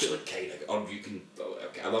 It's So actually kind of, or you can,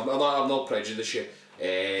 okay, I'm not prejudiced you.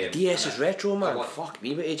 DS is retro, man. want- Fuck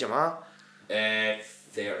me, what age am I?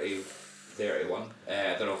 31.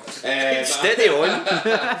 I don't know. Steady on.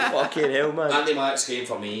 Fucking hell, man. Andy Mack's game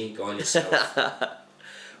for me. Go on yourself.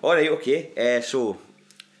 Alright, okay. So,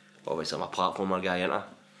 obviously I'm a platformer guy, ain't I?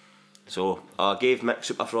 So, I gave Mick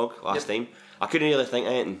Super Frog last time. I couldn't really think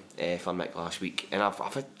of anything for Mick last week, and I've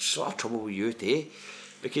had sort of trouble with you today.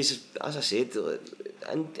 Because, as I said,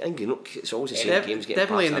 in Greenock, it's always the same games getting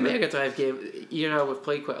definitely in passed the out. Mega Drive game era, we've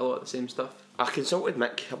played quite a lot of the same stuff. I consulted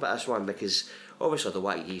Mick about this one because obviously I don't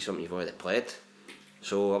want to give you something you've already played.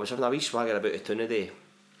 So I was having a wee swagger about the town today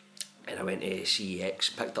and I went to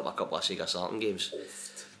CEX, picked up a couple of Sega Saturn games.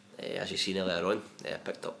 As you've seen earlier on, I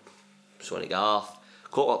picked up Sonic Earth,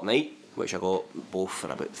 Clockwork Knight, which I got both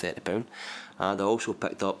for about £30, and I also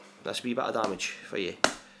picked up this wee bit of Damage for you.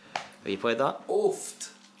 Have you played that? Oofed.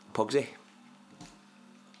 Pugsy?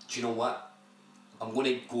 Do you know what? I'm going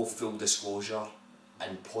to go full disclosure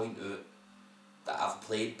and point out that I've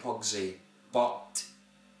played Pugsy, but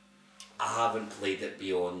I haven't played it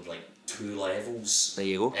beyond like 2 levels. There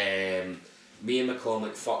you go. Me and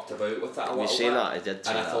McCormick fucked about with it a little bit, I did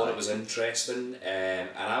say and I that, thought it was interesting, and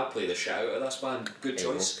I'll play the shit out of this, man. Good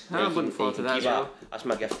choice. I'm looking forward to that as well. That's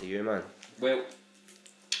my gift to you, man. Well,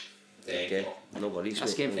 there you Okay, go. no worries.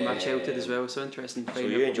 That's a game from my childhood as well, so interesting. So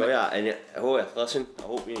you enjoy that, and listen, I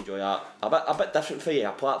hope you enjoy that. A bit different for you,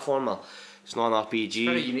 a platformer. It's not an RPG.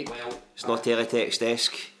 Very unique. Well, It's not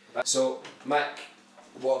teletext-esque. so, Mick,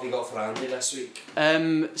 what have you got for Andy this week?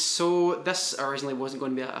 So this originally wasn't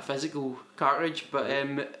going to be a physical cartridge, but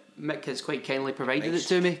Mick has quite kindly provided it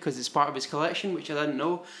to me because it's part of his collection, which I didn't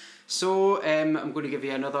know. So I'm going to give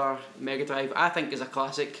you another Mega Drive. I think is a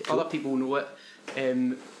classic. Other people know it.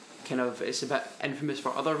 It's a bit infamous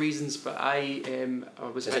for other reasons, but I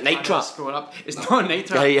was Is it Night Trap? growing up. It's not Night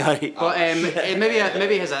Trap. Right. But it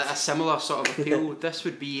maybe has a similar sort of appeal. This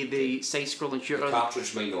would be the side-scrolling shooter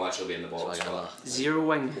Cartridge might not actually be in the box. Zero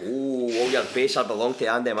Wing. Oh, all your base are belong to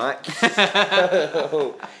Andy Mack.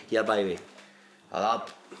 Here, by the way. I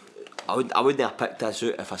wouldn't have picked this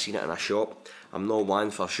out if I seen it in a shop. I'm not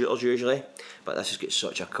one for shooters usually, but this has got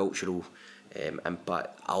such a cultural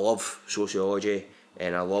impact. I love sociology,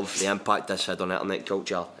 and I love the impact this had on internet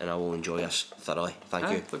culture, and I will enjoy this thoroughly. Thank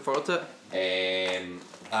you. Look forward to it.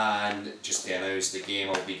 And just to announce, the game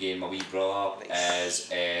I'll be getting my wee brother is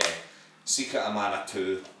Secret of Mana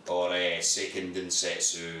 2 or Second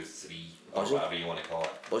Densetsu 3 or whatever you want to call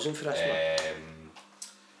it. Buzzing for this one.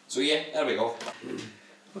 So yeah, there we go.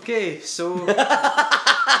 Okay, so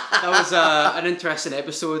that was an interesting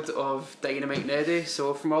episode of Dynamite Neddy.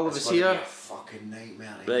 So from all of us here, Be a fucking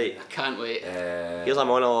nightmare. Right, I can't wait. here's a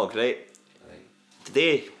monologue, right?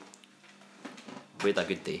 Today, we had a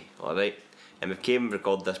good day, alright? And we came and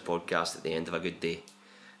recorded this podcast at the end of a good day.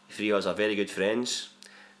 The 3 of us are very good friends,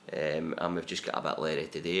 and we've just got a bit leery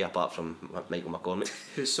today, apart from Michael McCormick.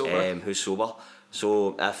 Who's sober. Who's sober.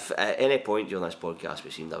 So if at any point during this podcast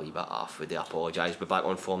we seemed a wee bit off, we do apologise. We're back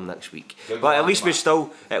on form next week. But at least we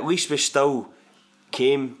still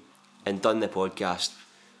came and done the podcast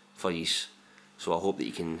for you. So I hope that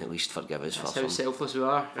you can at least forgive us That's for how selfless we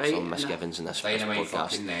are, right? some misgivings in this Dynamite podcast.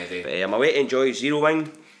 fucking Neddy. But I'm away to enjoy Zero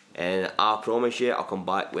Wing, and I promise you I'll come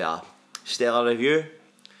back with a stellar review,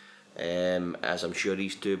 as I'm sure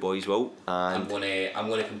these 2 boys will. And I'm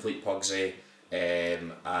gonna complete Pugsy.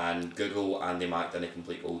 And Google Andy Mack didn't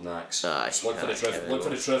complete Golden Axe. Just look for the truth. Look for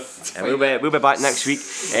the truth. and we'll be back next week.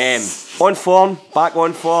 On form, back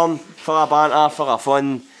on form, full of banter, full of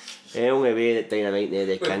fun. The only way that Dynamite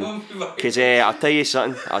Neddy can. Because I'll tell you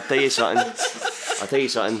something.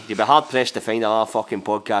 You'll be hard pressed to find another fucking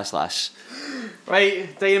podcast like this.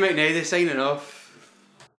 Right, Dynamite Neddy signing off.